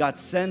praying that God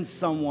sends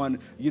someone,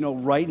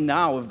 right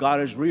now, if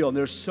God is real. And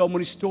there's so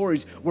many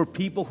stories where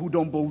people who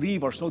don't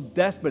believe are so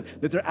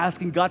desperate that they're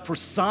asking God for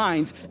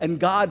signs, and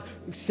God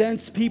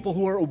sends people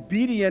who are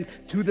obedient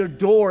to their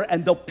door,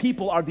 and the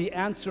people are the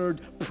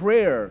answered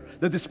prayer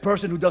that this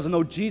person who doesn't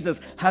know Jesus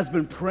has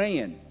been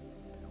praying.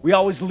 We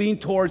always lean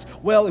towards,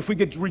 well, if we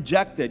get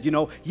rejected,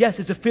 yes,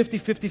 it's a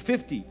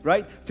 50,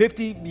 right?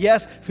 50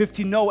 yes,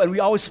 50 no, and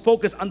we always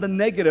focus on the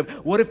negative.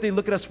 What if they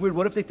look at us weird?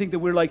 What if they think that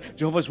we're like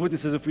Jehovah's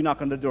Witnesses if we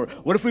knock on the door?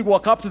 What if we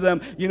walk up to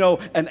them,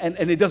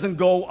 and it doesn't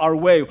go our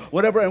way?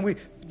 Whatever,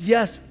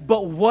 yes,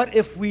 but what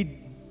if we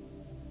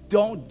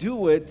don't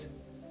do it,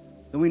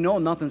 then we know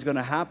nothing's going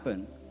to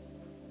happen.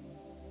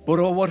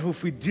 But what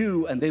if we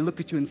do, and they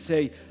look at you and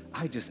say,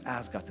 I just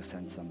asked God to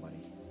send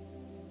somebody.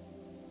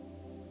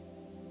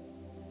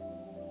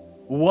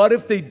 What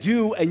if they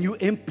do and you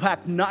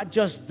impact not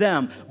just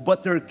them,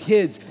 but their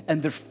kids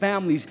and their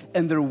families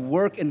and their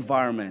work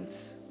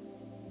environments?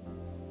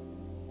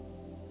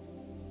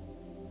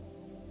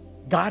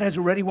 God has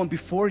already went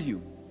before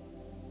you.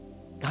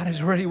 God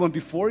has already went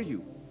before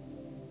you.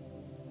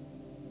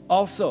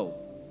 Also,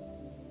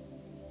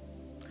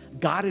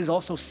 God is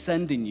also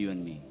sending you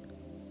and me.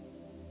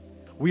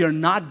 We are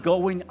not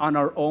going on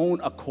our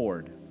own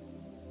accord.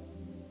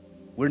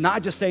 We're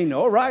not just saying,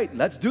 all right,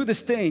 let's do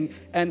this thing,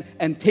 and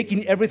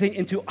taking everything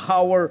into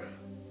our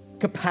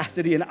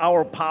capacity and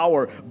our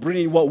power,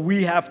 bringing what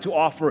we have to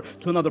offer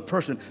to another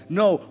person.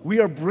 No, we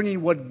are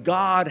bringing what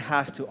God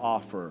has to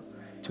offer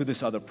to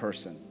this other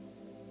person.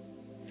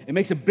 It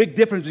makes a big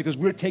difference because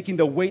we're taking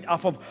the weight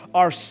off of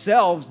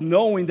ourselves,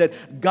 knowing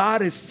that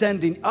God is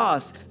sending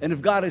us. And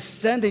if God is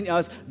sending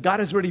us, God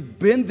has already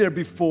been there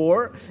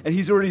before, and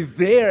He's already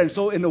there. And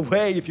so in a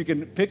way, if you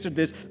can picture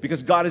this,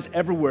 because God is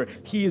everywhere,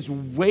 He is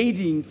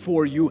waiting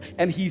for you,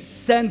 and He's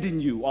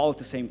sending you all at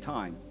the same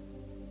time.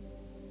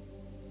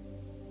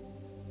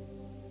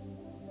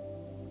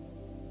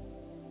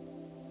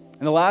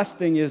 And the last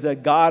thing is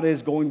that God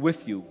is going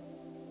with you.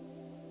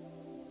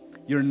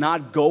 You're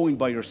not going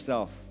by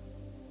yourself.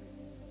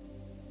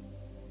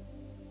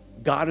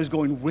 God is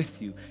going with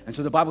you. And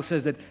so the Bible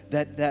says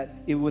that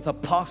with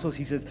apostles,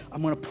 He says,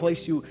 I'm going to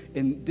place you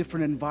in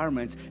different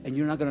environments, and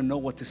you're not going to know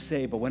what to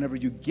say, but whenever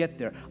you get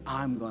there,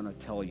 I'm going to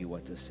tell you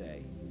what to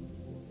say.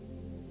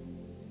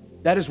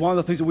 That is one of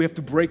the things that we have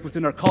to break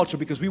within our culture,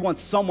 because we want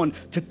someone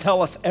to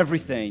tell us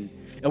everything.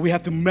 And we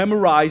have to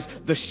memorize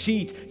the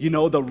sheet,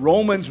 the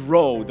Romans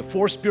road, the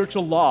 4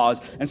 spiritual laws.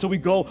 And so we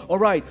go, all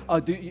right,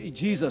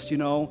 Jesus,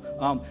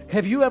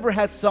 have you ever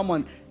had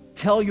someone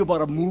tell you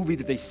about a movie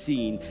that they've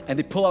seen, and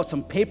they pull out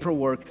some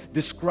paperwork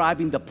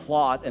describing the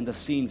plot and the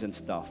scenes and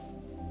stuff?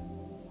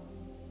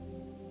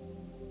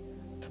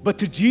 But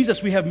to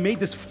Jesus, we have made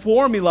this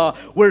formula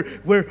where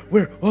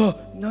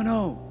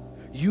no,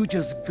 you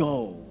just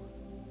go.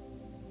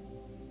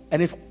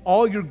 And if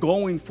all you're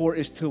going for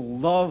is to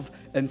love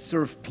and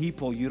serve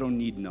people, you don't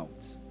need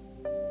notes.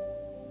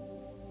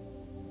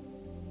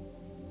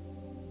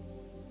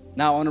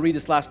 Now I want to read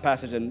this last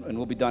passage, and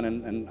we'll be done.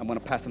 And I'm going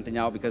to pass something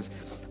out because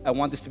I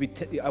want this to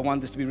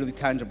be really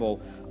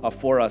tangible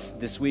for us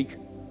this week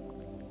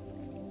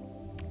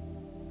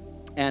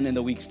and in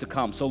the weeks to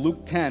come. So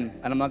Luke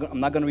 10, and I'm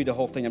not going to read the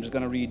whole thing. I'm just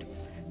going to read.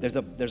 There's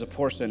a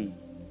portion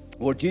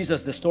where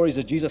the story is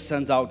that Jesus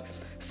sends out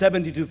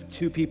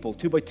 72 people,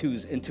 2 by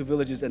 2s, into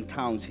villages and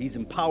towns. He's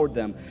empowered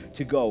them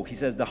to go. He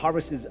says, the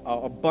harvest is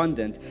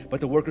abundant, but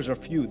the workers are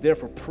few.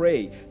 Therefore,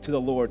 pray to the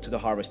Lord to the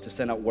harvest to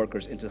send out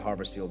workers into the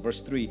harvest field.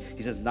 Verse 3,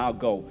 he says, now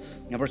go.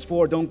 Now, verse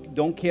 4,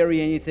 don't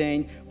carry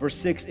anything. Verse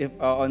 6,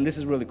 and this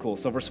is really cool.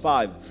 So verse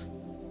 5,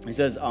 he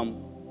says,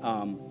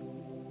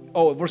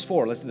 verse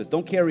 4, let's do this.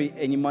 Don't carry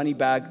any money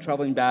bag,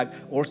 traveling bag,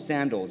 or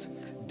sandals.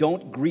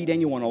 Don't greet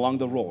anyone along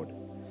the road.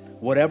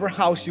 Whatever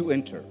house you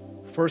enter,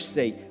 first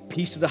say,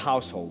 peace to the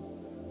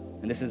household.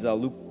 And this is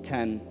Luke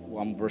 10,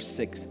 verse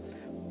 6.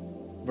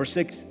 Verse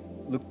 6,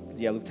 Luke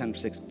 10,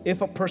 verse 6.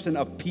 If a person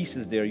of peace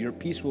is there, your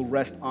peace will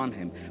rest on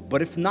him.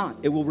 But if not,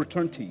 it will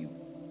return to you.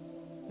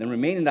 Then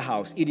remain in the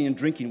house, eating and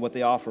drinking what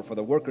they offer, for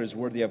the worker is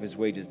worthy of his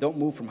wages. Don't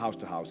move from house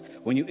to house.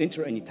 When you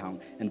enter any town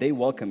and they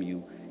welcome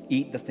you,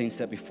 eat the things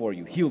set before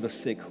you. Heal the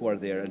sick who are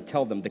there and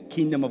tell them the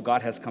kingdom of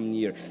God has come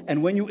near.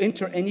 And when you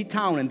enter any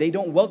town and they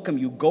don't welcome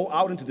you, go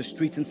out into the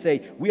streets and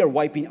say, we are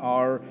wiping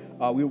off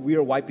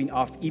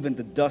even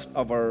the dust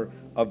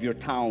of your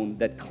town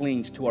that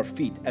clings to our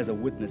feet as a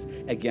witness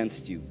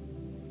against you.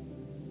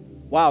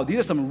 Wow, these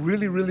are some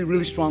really, really,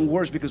 really strong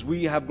words, because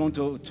we have grown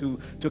to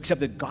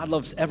accept that God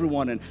loves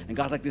everyone, and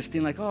God's like this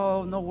thing like,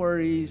 oh, no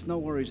worries, no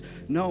worries.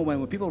 No,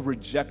 when people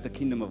reject the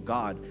kingdom of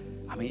God,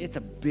 I mean, it's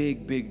a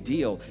big, big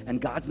deal.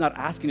 And God's not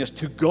asking us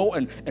to go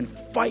and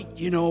fight,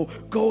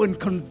 go and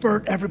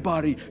convert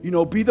everybody,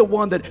 be the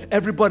one that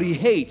everybody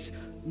hates.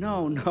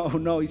 No.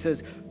 He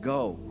says,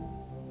 go.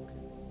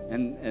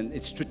 And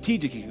it's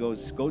strategic. He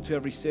goes, go to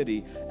every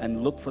city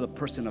and look for the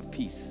person of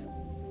peace.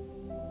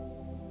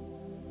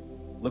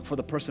 Look for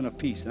the person of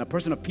peace. And a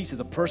person of peace is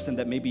a person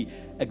that maybe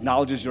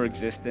acknowledges your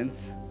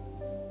existence,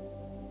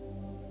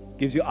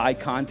 gives you eye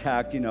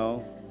contact,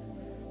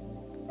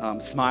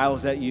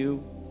 smiles at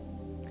you.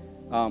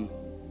 A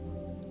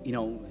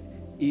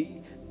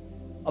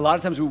lot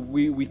of times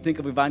we think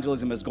of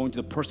evangelism as going to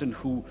the person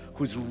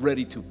who's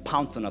ready to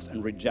pounce on us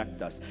and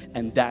reject us.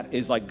 And that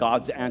is like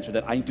God's answer,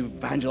 that I need to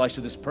evangelize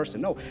to this person.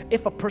 No,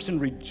 if a person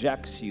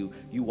rejects you,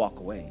 you walk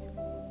away.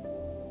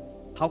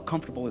 How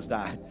comfortable is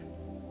that?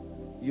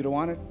 You don't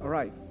want it? All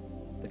right.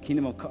 The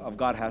kingdom of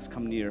God has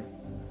come near,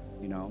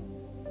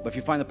 But if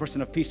you find the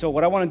person of peace. So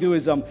what I want to do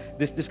is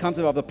this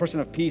concept of the person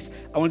of peace,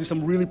 I want to do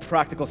some really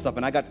practical stuff.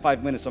 And I got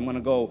 5 minutes, so I'm going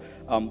to go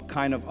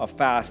kind of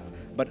fast.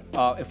 But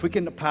if we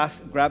can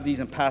grab these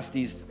and pass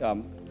these,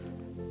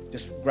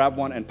 just grab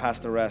one and pass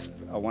the rest.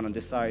 One on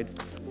this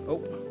side.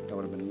 Oh, that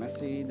would have been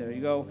messy. There you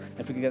go.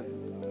 If we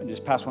can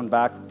just pass one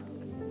back.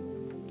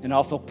 And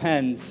also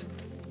pens.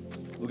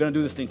 We're going to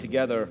do this thing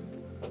together.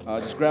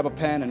 Just grab a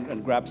pen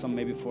and grab some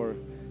maybe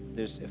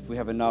if we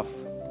have enough.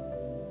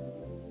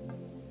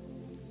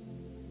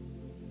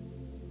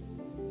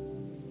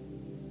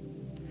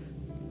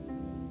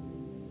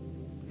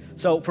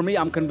 So for me,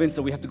 I'm convinced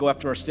that we have to go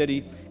after our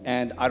city,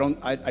 and I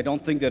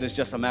don't think that it's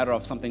just a matter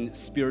of something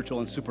spiritual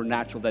and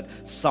supernatural that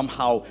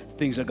somehow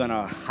things are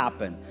gonna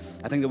happen.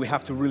 I think that we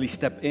have to really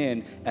step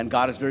in, and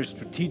God is very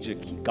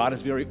strategic. God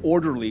is very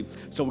orderly,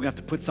 so we're gonna have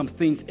to put some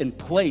things in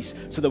place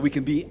so that we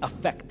can be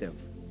effective.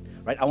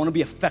 Right? I want to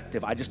be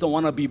effective. I just don't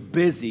want to be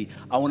busy.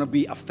 I want to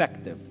be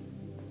effective.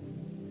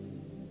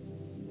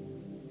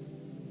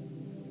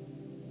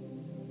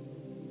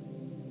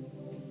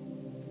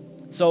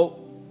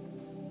 So,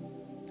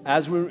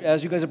 as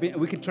you guys are being,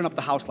 we can turn up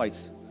the house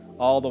lights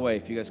all the way.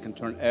 If you guys can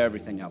turn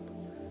everything up.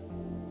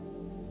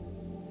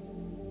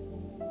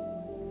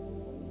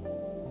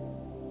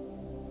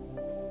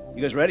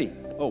 You guys ready?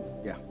 Oh,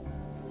 yeah.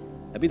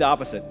 That'd be the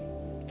opposite.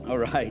 All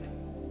right.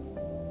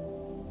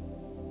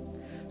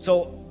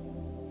 So,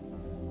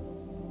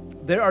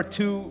 there are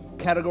two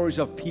categories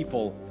of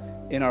people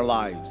in our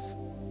lives.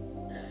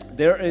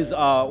 There is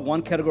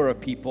one category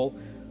of people,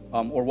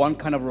 or one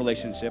kind of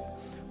relationship,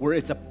 where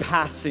it's a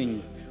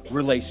passing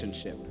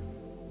relationship.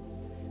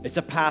 It's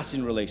a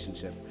passing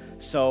relationship.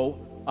 So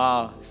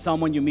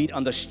someone you meet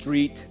on the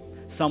street,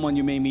 someone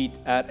you may meet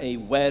at a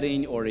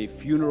wedding or a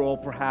funeral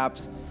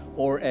perhaps,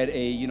 or at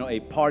a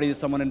party that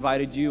someone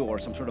invited you, or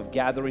some sort of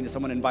gathering that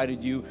someone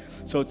invited you.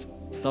 So it's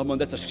someone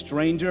that's a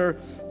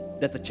stranger,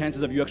 that the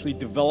chances of you actually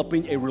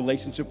developing a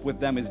relationship with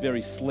them is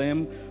very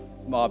slim,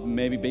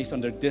 maybe based on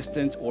their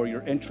distance or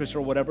your interests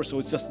or whatever. So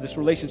it's just this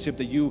relationship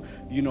that you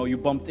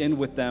bumped in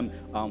with them,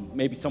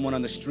 maybe someone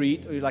on the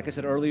street, like I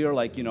said earlier,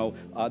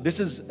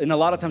 this is, and a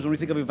lot of times when we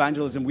think of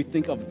evangelism, we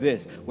think of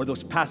this, where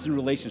those passing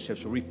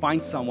relationships, where we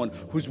find someone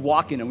who's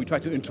walking and we try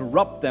to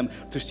interrupt them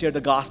to share the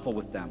gospel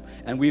with them.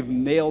 And we've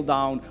nailed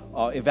down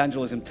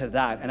evangelism to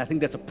that. And I think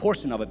that's a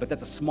portion of it, but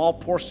that's a small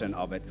portion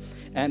of it.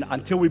 And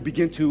until we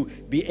begin to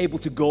be able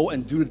to go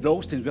and do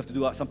those things, we have to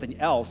do something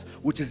else,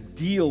 which is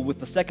deal with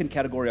the second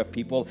category of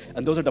people,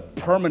 and those are the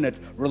permanent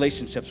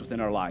relationships within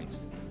our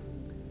lives.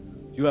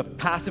 You have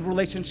passive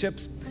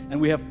relationships, and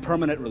we have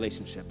permanent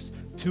relationships.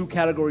 Two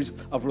categories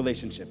of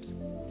relationships.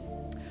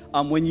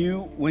 When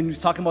you're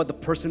talking about the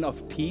person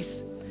of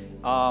peace,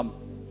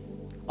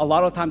 a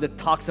lot of times it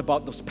talks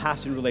about those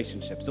passing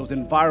relationships, those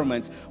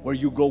environments where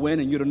you go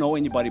in and you don't know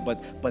anybody,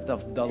 but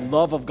the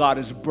love of God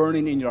is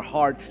burning in your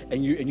heart,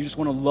 and you just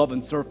want to love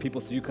and serve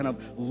people, so you kind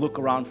of look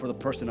around for the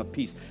person of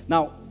peace.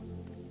 Now,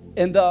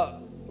 in the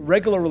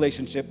regular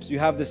relationships, you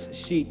have this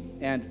sheet,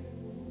 and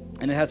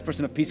it has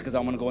person of peace, because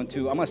I'm going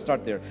to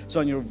start there. So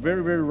on your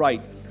very, very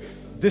right,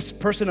 this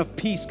person of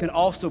peace can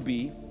also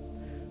be,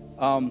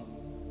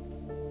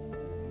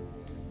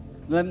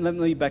 let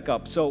me back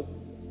up. So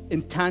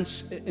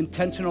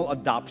intentional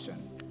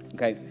adoption,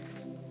 okay?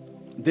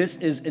 This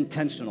is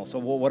intentional. So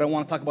what I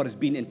want to talk about is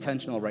being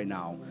intentional right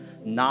now,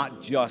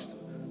 not just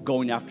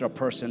going after a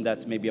person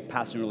that's maybe a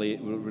passing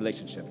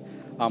relationship.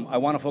 I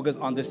want to focus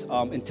on this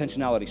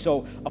intentionality.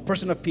 So a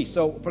person of peace.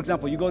 So for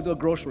example, you go to a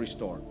grocery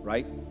store,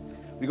 right?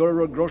 We go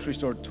to a grocery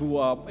store,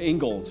 to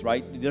Ingles,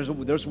 right? There's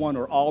one,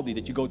 or Aldi,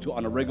 that you go to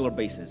on a regular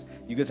basis.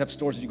 You guys have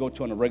stores that you go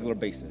to on a regular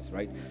basis,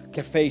 right?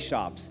 Cafe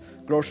shops,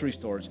 grocery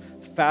stores,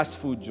 fast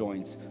food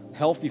joints,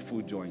 healthy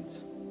food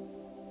joints.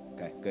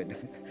 Okay, good.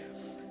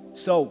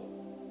 So,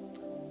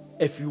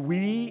 if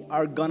we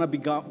are gonna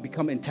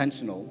become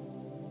intentional,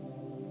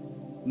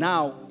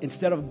 now,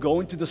 instead of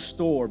going to the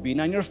store, being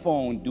on your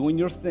phone, doing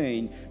your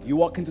thing, you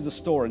walk into the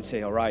store and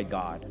say, all right,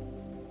 God,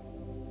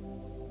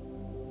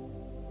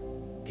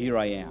 here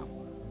I am.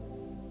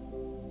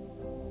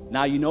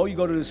 Now, you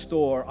go to the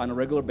store on a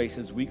regular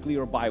basis, weekly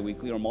or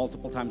bi-weekly or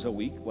multiple times a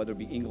week, whether it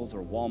be Ingles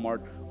or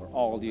Walmart or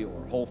Aldi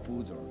or Whole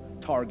Foods or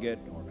Target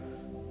or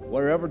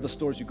wherever the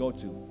stores you go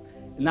to.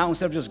 Now,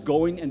 instead of just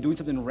going and doing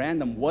something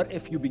random, what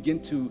if you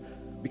begin to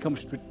become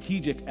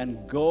strategic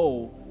and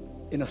go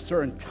in a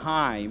certain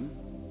time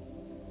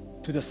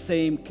to the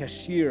same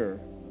cashier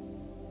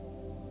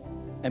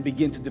and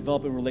begin to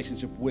develop a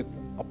relationship with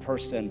a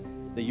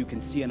person that you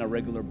can see on a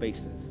regular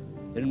basis?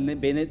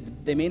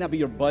 They may not be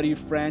your buddy,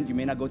 friend. You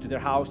may not go to their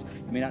house.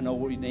 You may not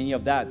know any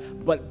of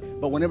that. But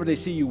whenever they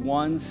see you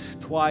once,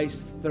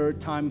 twice,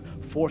 third time,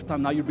 fourth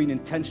time, now you're being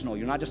intentional.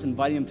 You're not just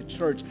inviting them to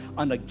church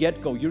on the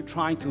get-go. You're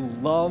trying to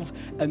love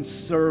and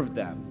serve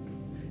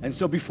them. And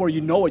so before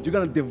you know it, you're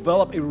going to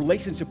develop a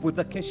relationship with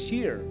a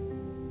cashier.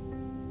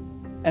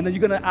 And then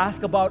you're going to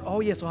ask about, oh,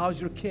 yeah, so how's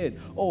your kid?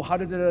 Oh, how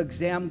did the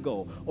exam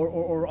go?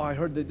 Or I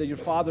heard that your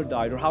father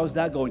died, or how's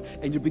that going?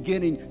 And you're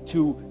beginning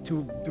to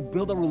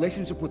build a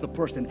relationship with a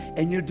person,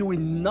 and you're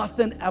doing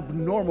nothing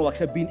abnormal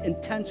except being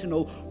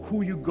intentional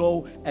who you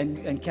go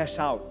and cash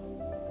out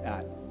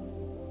at.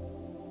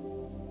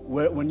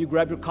 When you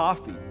grab your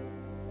coffee,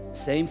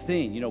 same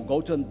thing, go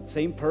to the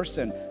same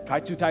person. Try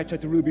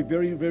to really be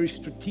very, very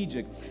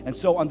strategic. And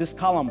so on this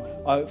column,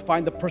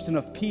 find the person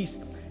of peace.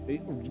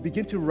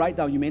 Begin to write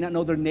down. You may not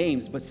know their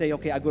names, but say,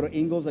 okay, I go to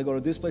Ingles, I go to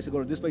this place, I go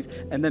to this place,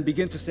 and then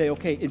begin to say,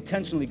 okay,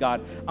 intentionally,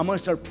 God, I'm going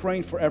to start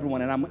praying for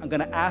everyone, and I'm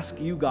going to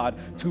ask you, God,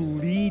 to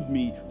lead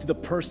me to the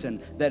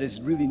person that is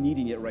really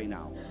needing it right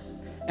now.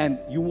 And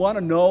you want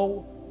to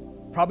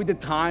know probably the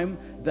time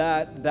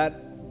that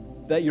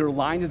your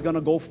line is going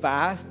to go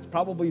fast,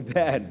 probably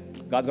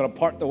then. God's going to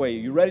part the way.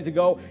 You ready to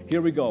go?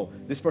 Here we go.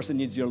 This person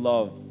needs your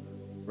love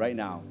right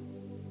now.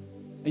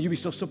 And you'll be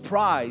so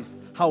surprised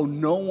how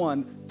no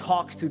one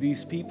talks to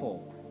these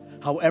people,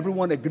 how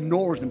everyone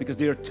ignores them because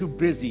they are too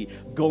busy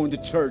going to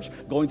church,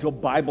 going to a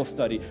Bible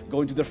study,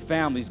 going to their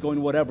families, going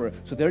to whatever.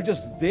 So they're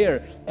just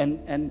there,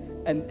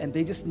 and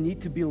they just need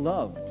to be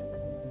loved.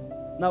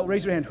 Now,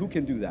 raise your hand. Who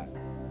can do that?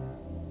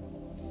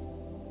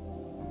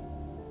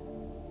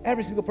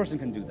 Every single person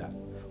can do that.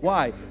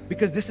 Why?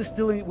 Because this is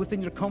still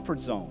within your comfort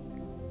zone.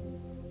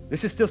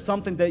 This is still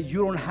something that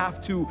you don't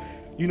have to,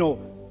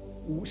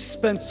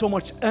 spend so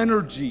much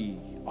energy.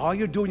 All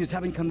you're doing is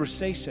having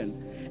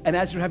conversation. And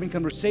as you're having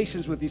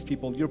conversations with these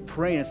people, you're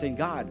praying and saying,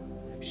 God,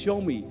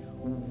 show me,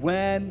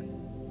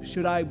 when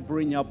should I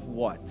bring up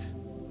what?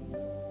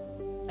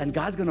 And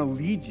God's going to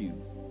lead you.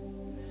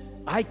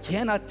 I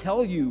cannot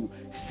tell you,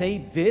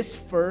 say this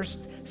first,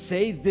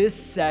 say this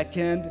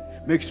second.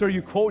 Make sure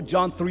you quote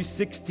John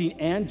 3:16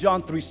 and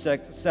John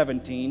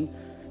 3:17.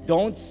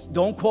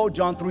 Don't quote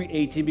John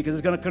 3:18 because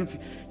it's going to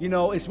confuse.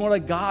 It's more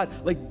like God,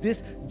 like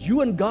this.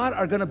 You and God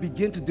are going to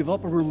begin to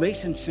develop a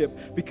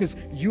relationship because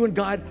you and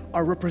God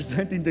are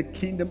representing the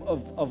kingdom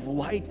of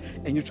light,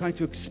 and you're trying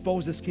to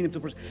expose this kingdom to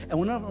a person. And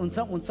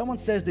when someone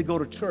says they go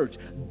to church,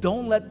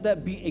 don't let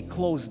that be a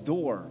closed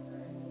door,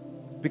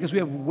 because we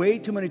have way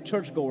too many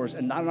churchgoers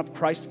and not enough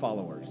Christ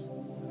followers.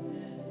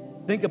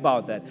 Think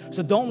about that.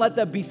 So don't let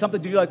that be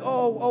something that you're like,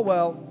 oh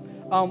well.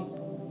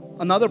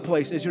 Another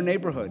place is your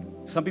neighborhood.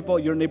 Some people,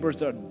 your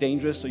neighbors are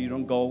dangerous, so you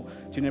don't go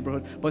to your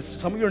neighborhood. But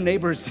some of your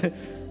neighbors,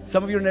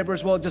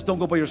 well, just don't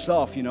go by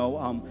yourself,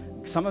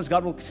 Sometimes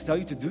God will tell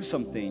you to do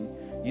something,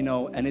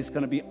 and it's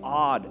going to be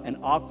odd and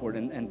awkward.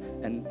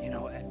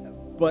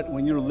 But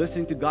when you're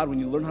listening to God, when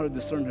you learn how to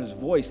discern His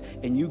voice,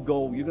 and you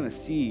go, you're going to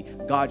see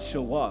God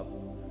show up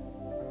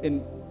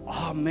in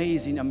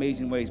amazing,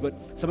 amazing ways.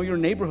 But some of your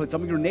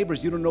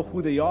neighbors, you don't know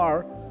who they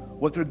are,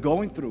 what they're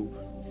going through.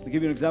 To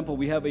give you an example,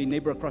 we have a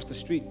neighbor across the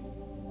street.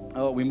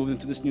 We moved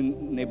into this new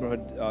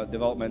neighborhood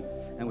development,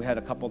 and we had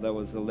a couple that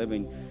was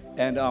living,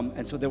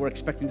 and so they were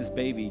expecting this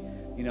baby,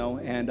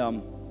 and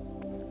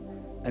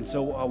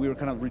so we were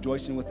kind of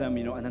rejoicing with them,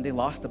 and then they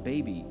lost the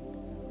baby,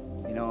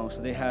 so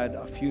they had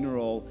a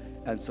funeral,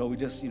 and so we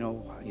just,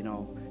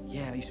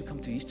 yeah, you should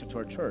come to Easter to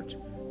our church.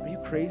 Are you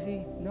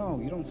crazy? No,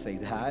 you don't say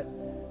that.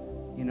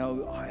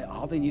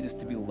 All they need is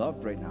to be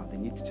loved right now. They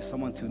need just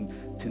someone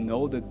to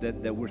know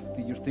that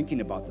you're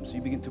thinking about them. So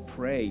you begin to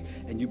pray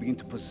and you begin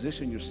to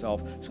position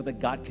yourself so that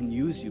God can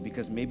use you,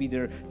 because maybe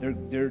you're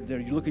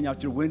looking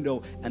out your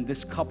window and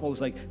this couple is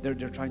like they're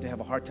trying to have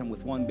a hard time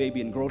with one baby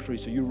and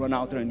groceries. So you run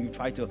out there and you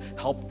try to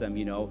help them,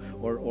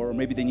 or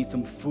maybe they need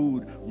some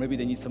food, or maybe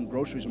they need some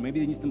groceries, or maybe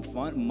they need some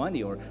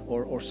money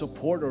or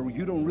support, or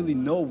you don't really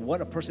know what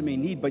a person may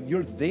need, but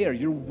you're there,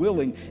 you're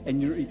willing,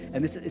 and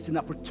it's an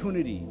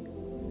opportunity.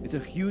 It's a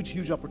huge,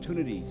 huge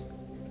opportunity.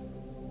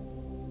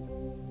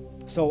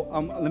 So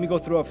let me go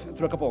through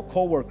a couple of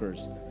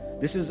coworkers.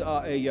 This is a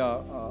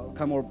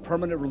kind of more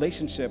permanent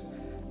relationship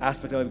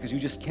aspect of it, because you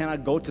just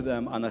cannot go to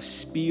them on a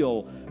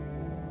spiel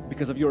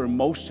because of your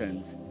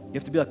emotions. You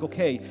have to be like,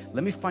 okay,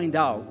 let me find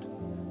out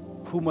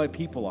who my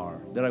people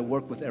are that I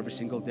work with every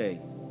single day.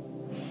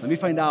 Let me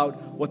find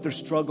out what their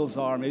struggles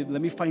are. Maybe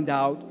let me find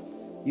out,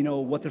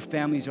 what their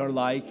families are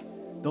like.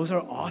 Those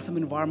are awesome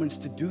environments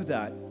to do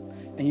that.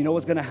 And you know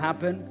what's going to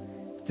happen?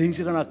 Things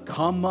are going to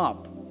come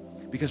up.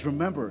 Because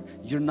remember,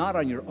 you're not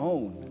on your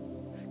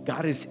own.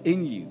 God is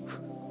in you.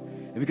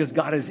 And because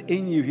God is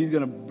in you, He's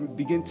going to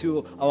begin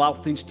to allow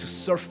things to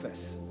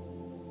surface.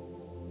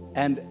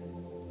 And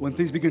when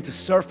things begin to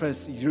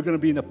surface, you're going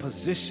to be in a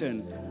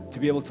position to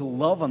be able to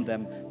love on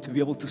them, to be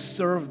able to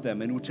serve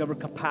them in whichever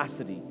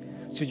capacity.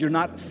 So you're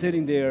not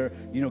sitting there,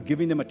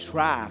 giving them a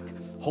track,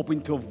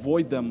 hoping to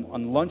avoid them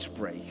on lunch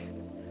break.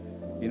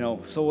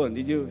 So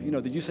did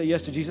you say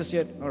yes to Jesus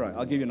yet? All right,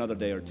 I'll give you another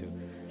day or two.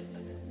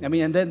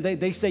 And then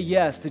they say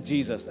yes to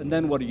Jesus, and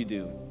then what do you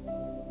do?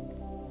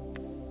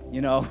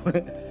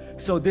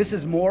 So this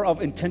is more of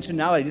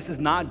intentionality. This is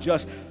not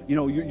just,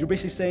 you're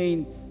basically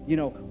saying,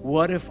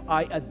 what if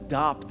I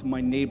adopt my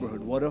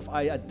neighborhood? What if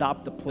I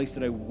adopt the place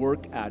that I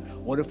work at?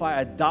 What if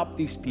I adopt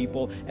these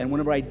people, and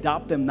whenever I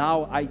adopt them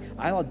now,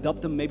 I'll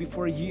adopt them maybe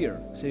for a year.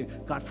 Say,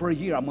 God, for a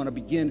year, I'm going to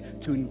begin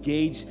to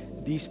engage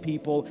these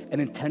people and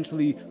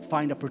intentionally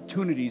find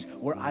opportunities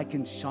where I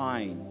can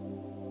shine,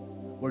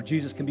 where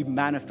Jesus can be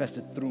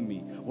manifested through me,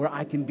 where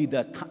I can be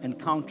the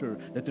encounter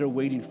that they're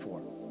waiting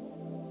for.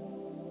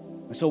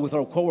 And so with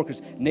our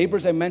coworkers,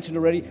 neighbors I mentioned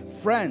already,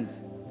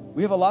 friends.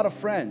 We have a lot of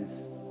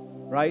friends,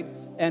 right?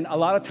 And a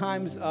lot of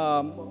times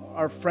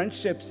our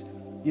friendships,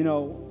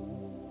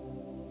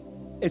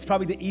 it's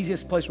probably the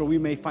easiest place where we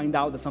may find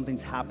out that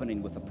something's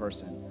happening with a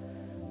person.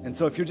 And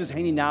so if you're just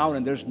hanging out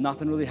and there's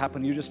nothing really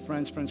happening, you're just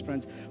friends.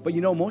 But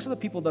most of the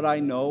people that I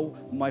know,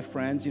 my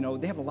friends,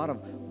 they have a lot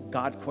of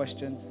God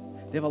questions.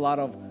 They have a lot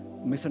of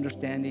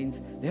misunderstandings.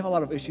 They have a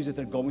lot of issues that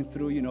they're going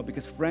through,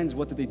 because friends,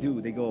 what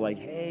do? They go like,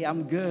 hey,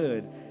 I'm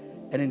good.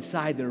 And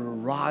inside they're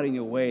rotting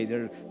away.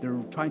 They're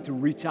trying to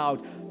reach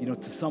out,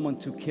 to someone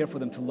to care for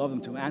them, to love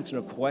them, to answer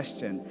a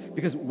question.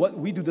 Because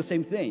we do the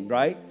same thing,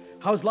 right?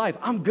 How's life?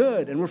 I'm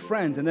good. And we're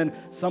friends. And then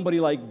somebody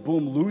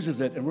boom,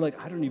 loses it. And we're like,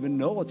 I don't even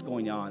know what's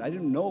going on. I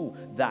didn't know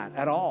that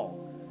at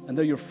all. And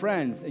they're your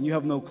friends and you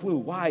have no clue.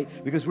 Why?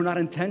 Because we're not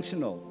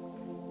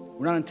intentional.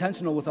 We're not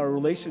intentional with our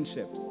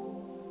relationships.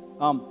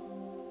 And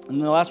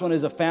the last one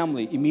is a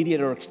family,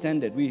 immediate or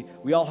extended.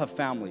 We all have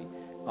family.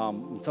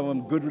 Some of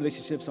them good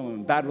relationships, some of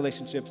them bad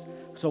relationships.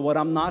 So what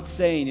I'm not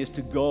saying is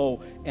to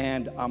go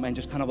and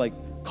just kind of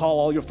call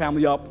all your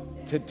family up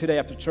today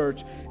after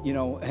church,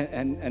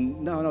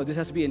 and no, this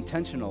has to be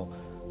intentional.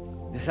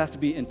 This has to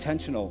be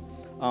intentional.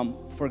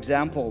 For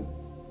example,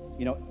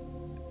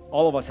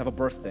 all of us have a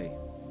birthday.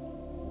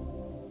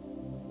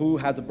 Who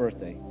has a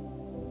birthday?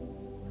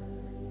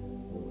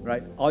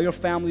 Right? All your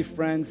family,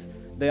 friends,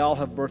 they all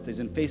have birthdays,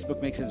 and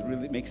Facebook makes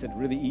it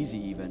really easy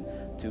even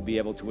to be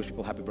able to wish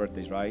people happy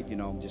birthdays, right?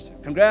 Just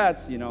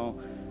congrats,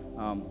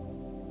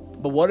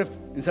 But what if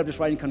instead of just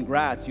writing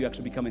congrats, you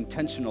actually become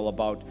intentional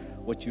about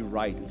what you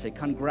write and say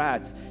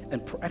congrats,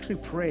 and actually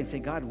pray and say,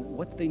 God,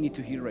 what do they need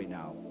to hear right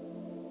now?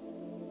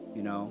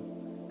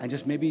 And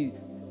just maybe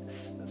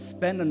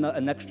spend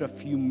an extra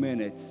few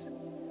minutes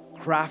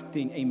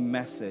crafting a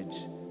message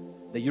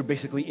that you're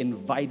basically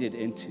invited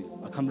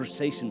into, a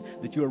conversation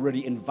that you're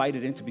already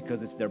invited into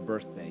because it's their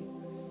birthday.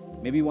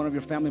 Maybe one of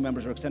your family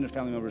members or extended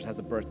family members has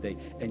a birthday,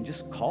 and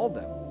just call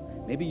them.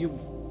 Maybe you've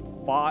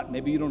fought,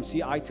 maybe you don't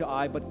see eye to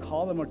eye, but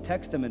call them or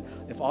text them, and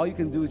if all you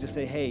can do is just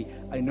say, hey,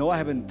 I know I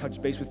haven't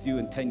touched base with you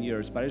in 10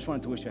 years, but I just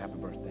wanted to wish you a happy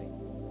birthday.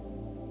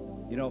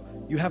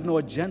 You have no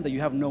agenda,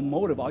 you have no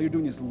motive. All you're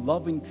doing is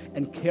loving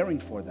and caring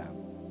for them.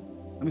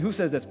 Who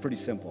says that's pretty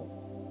simple?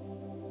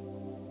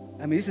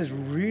 This is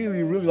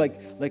really, really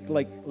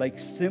like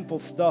simple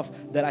stuff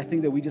that I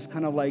think that we just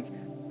kind of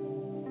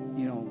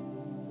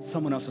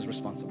someone else's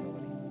responsibility.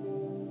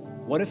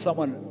 What if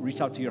someone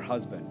reached out to your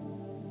husband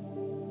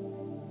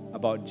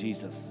about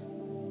Jesus?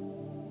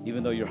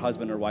 Even though your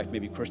husband or wife may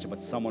be Christian,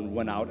 but someone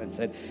went out and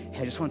said,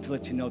 hey, I just wanted to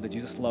let you know that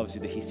Jesus loves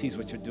you, that He sees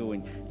what you're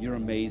doing, you're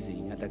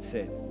amazing, and that's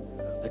it.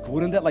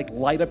 Wouldn't that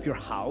light up your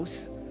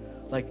house?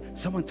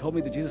 Someone told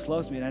me that Jesus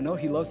loves me, and I know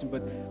He loves me,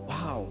 but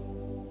wow.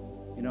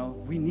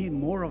 We need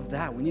more of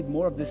that. We need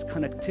more of this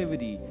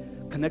connectivity,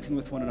 connecting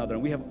with one another.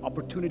 And we have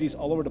opportunities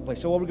all over the place.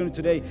 So what we're going to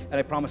do today, and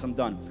I promise I'm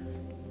done.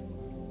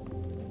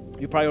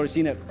 You've probably already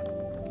seen it.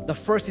 The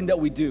first thing that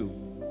we do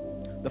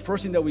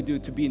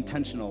to be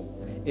intentional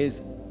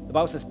is, the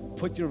Bible says,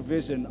 put your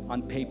vision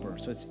on paper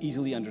so it's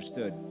easily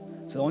understood.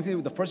 So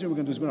the first thing we're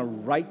going to do is we're going to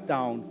write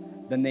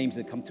down the names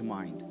that come to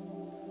mind.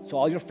 So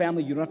all your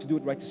family, you don't have to do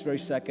it right this very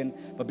second,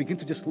 but begin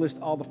to just list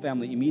all the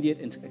family, immediate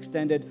and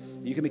extended.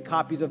 You can make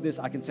copies of this.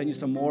 I can send you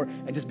some more,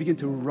 and just begin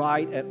to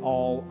write it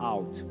all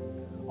out.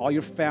 All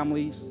your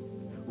families,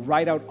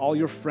 write out all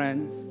your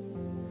friends,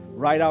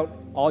 write out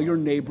all your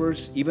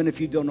neighbors, even if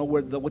you don't know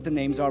what the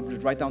names are, but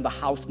just write down the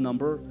house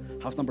number.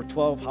 house number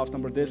 12, house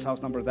number this,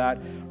 house number that.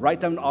 Write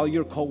down all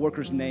your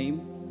co-workers'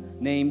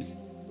 names.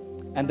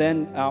 And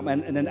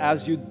then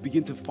as you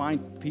begin to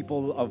find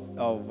people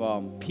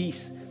of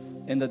peace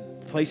in the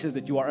places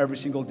that you are every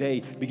single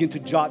day, begin to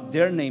jot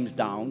their names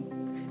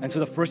down. And so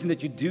the first thing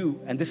that you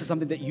do, and this is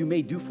something that you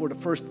may do for the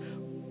first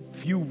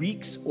few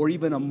weeks or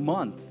even a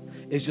month,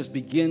 is just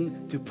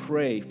begin to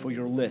pray for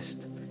your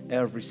list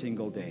every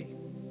single day.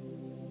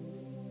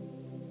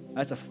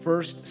 That's a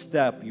first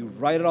step. You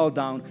write it all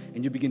down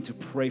and you begin to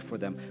pray for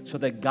them so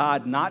that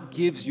God not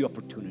gives you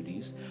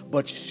opportunities,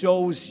 but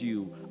shows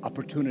you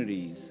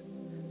opportunities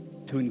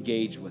to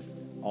engage with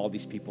all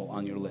these people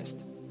on your list.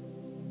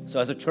 So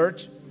as a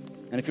church,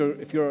 and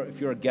if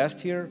you're a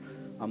guest here,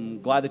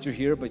 I'm glad that you're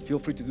here, but feel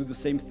free to do the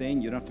same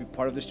thing. You don't have to be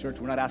part of this church.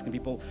 We're not asking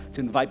people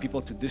to invite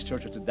people to this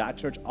church or to that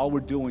church. All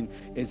we're doing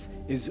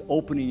is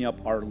opening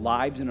up our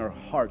lives and our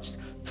hearts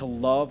to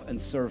love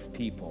and serve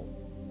people.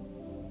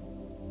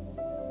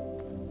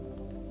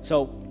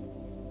 So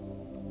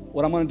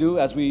what I'm going to do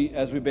as we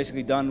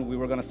basically done, we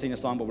were going to sing a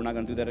song, but we're not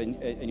going to do that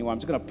anymore. I'm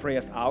just going to pray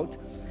us out.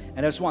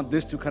 And I just want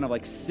this to kind of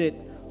like sit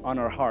on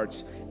our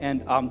hearts.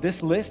 And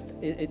this list,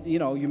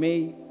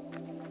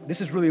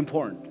 this is really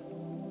important.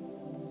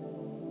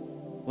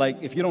 Like,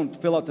 if you don't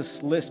fill out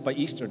this list by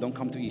Easter, don't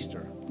come to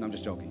Easter. No, I'm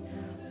just joking.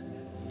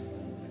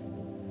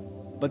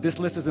 But this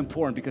list is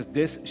important because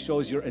this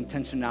shows your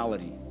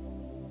intentionality.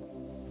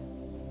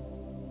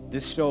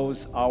 This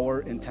shows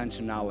our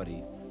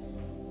intentionality.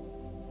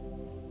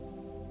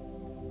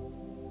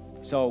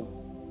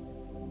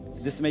 So,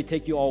 this may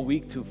take you all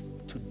week to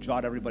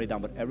jot everybody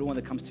down, but everyone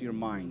that comes to your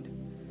mind,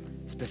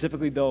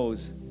 specifically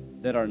those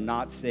that are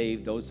not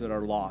saved, those that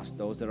are lost,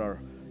 those that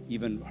are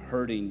even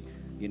hurting,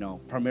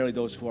 primarily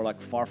those who are like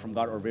far from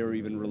God or very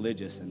even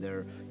religious, and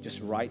they're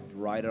just write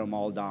them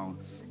all down,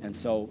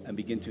 and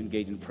begin to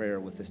engage in prayer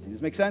with this thing.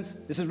 Does this make sense?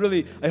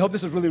 I hope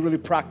this is really, really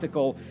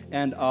practical,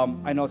 and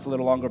I know it's a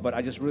little longer, but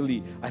I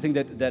think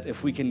that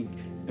if we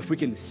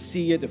can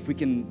see it, if we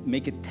can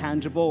make it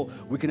tangible,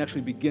 we can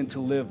actually begin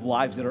to live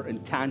lives that are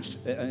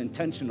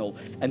intentional,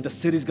 and the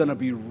city's gonna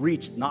be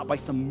reached not by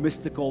some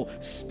mystical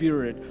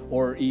spirit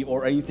or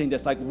anything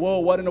that's like, whoa,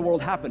 what in the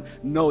world happened?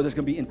 No, there's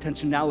gonna be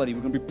intentionality.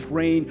 We're gonna be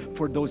praying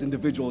for those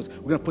individuals.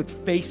 We're gonna put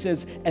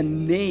faces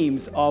and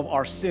names of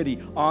our city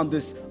on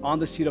this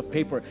sheet of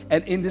paper,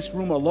 and in this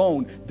room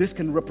alone, this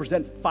can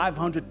represent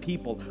 500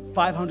 people,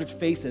 500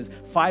 faces,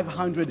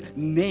 500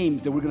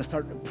 names that we're gonna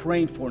start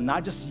praying for,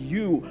 not just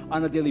you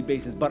on a daily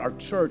basis, but our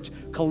church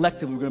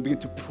collectively. We're going to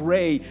begin to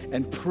pray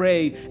and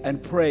pray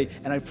and pray.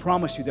 And I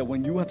promise you that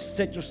when you have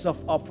set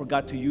yourself up for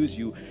God to use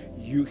you,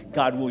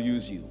 God will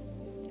use you.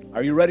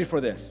 Are you ready for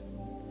this?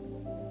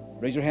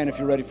 Raise your hand if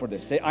you're ready for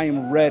this. Say, I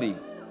am ready.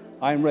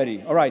 I am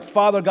ready. All right.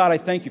 Father God, I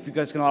thank you. If you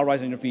guys can all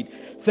rise on your feet.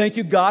 Thank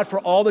you, God, for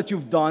all that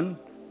you've done.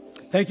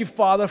 Thank you,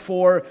 Father,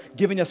 for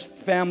giving us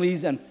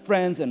families and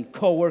friends and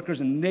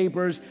co-workers and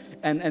neighbors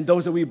and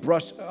those that we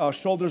brush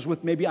shoulders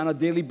with maybe on a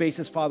daily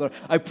basis, Father.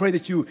 I pray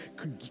that you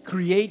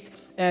create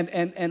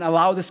and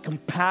allow this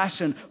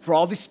compassion for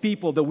all these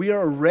people that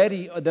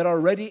are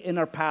already in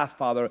our path,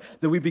 Father,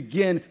 that we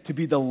begin to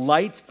be the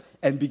light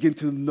and begin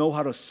to know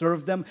how to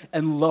serve them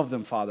and love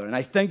them, Father. And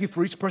I thank you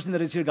for each person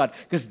that is here, God,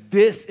 because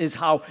this is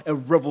how a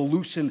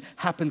revolution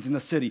happens in the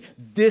city.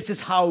 This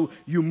is how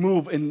you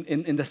move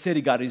in the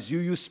city, God, is you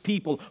use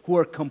people who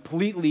are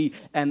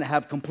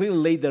have completely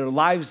laid their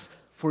lives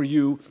for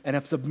you and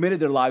have submitted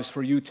their lives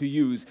for you to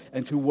use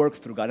and to work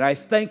through, God. And I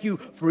thank you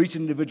for each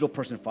individual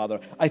person, Father.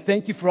 I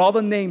thank you for all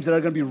the names that are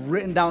going to be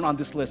written down on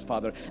this list,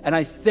 Father. And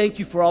I thank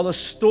you for all the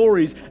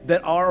stories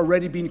that are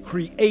already being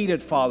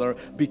created, Father,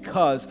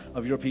 because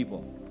of your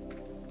people.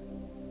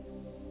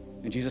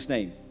 In Jesus'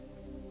 name,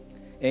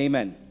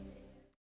 amen.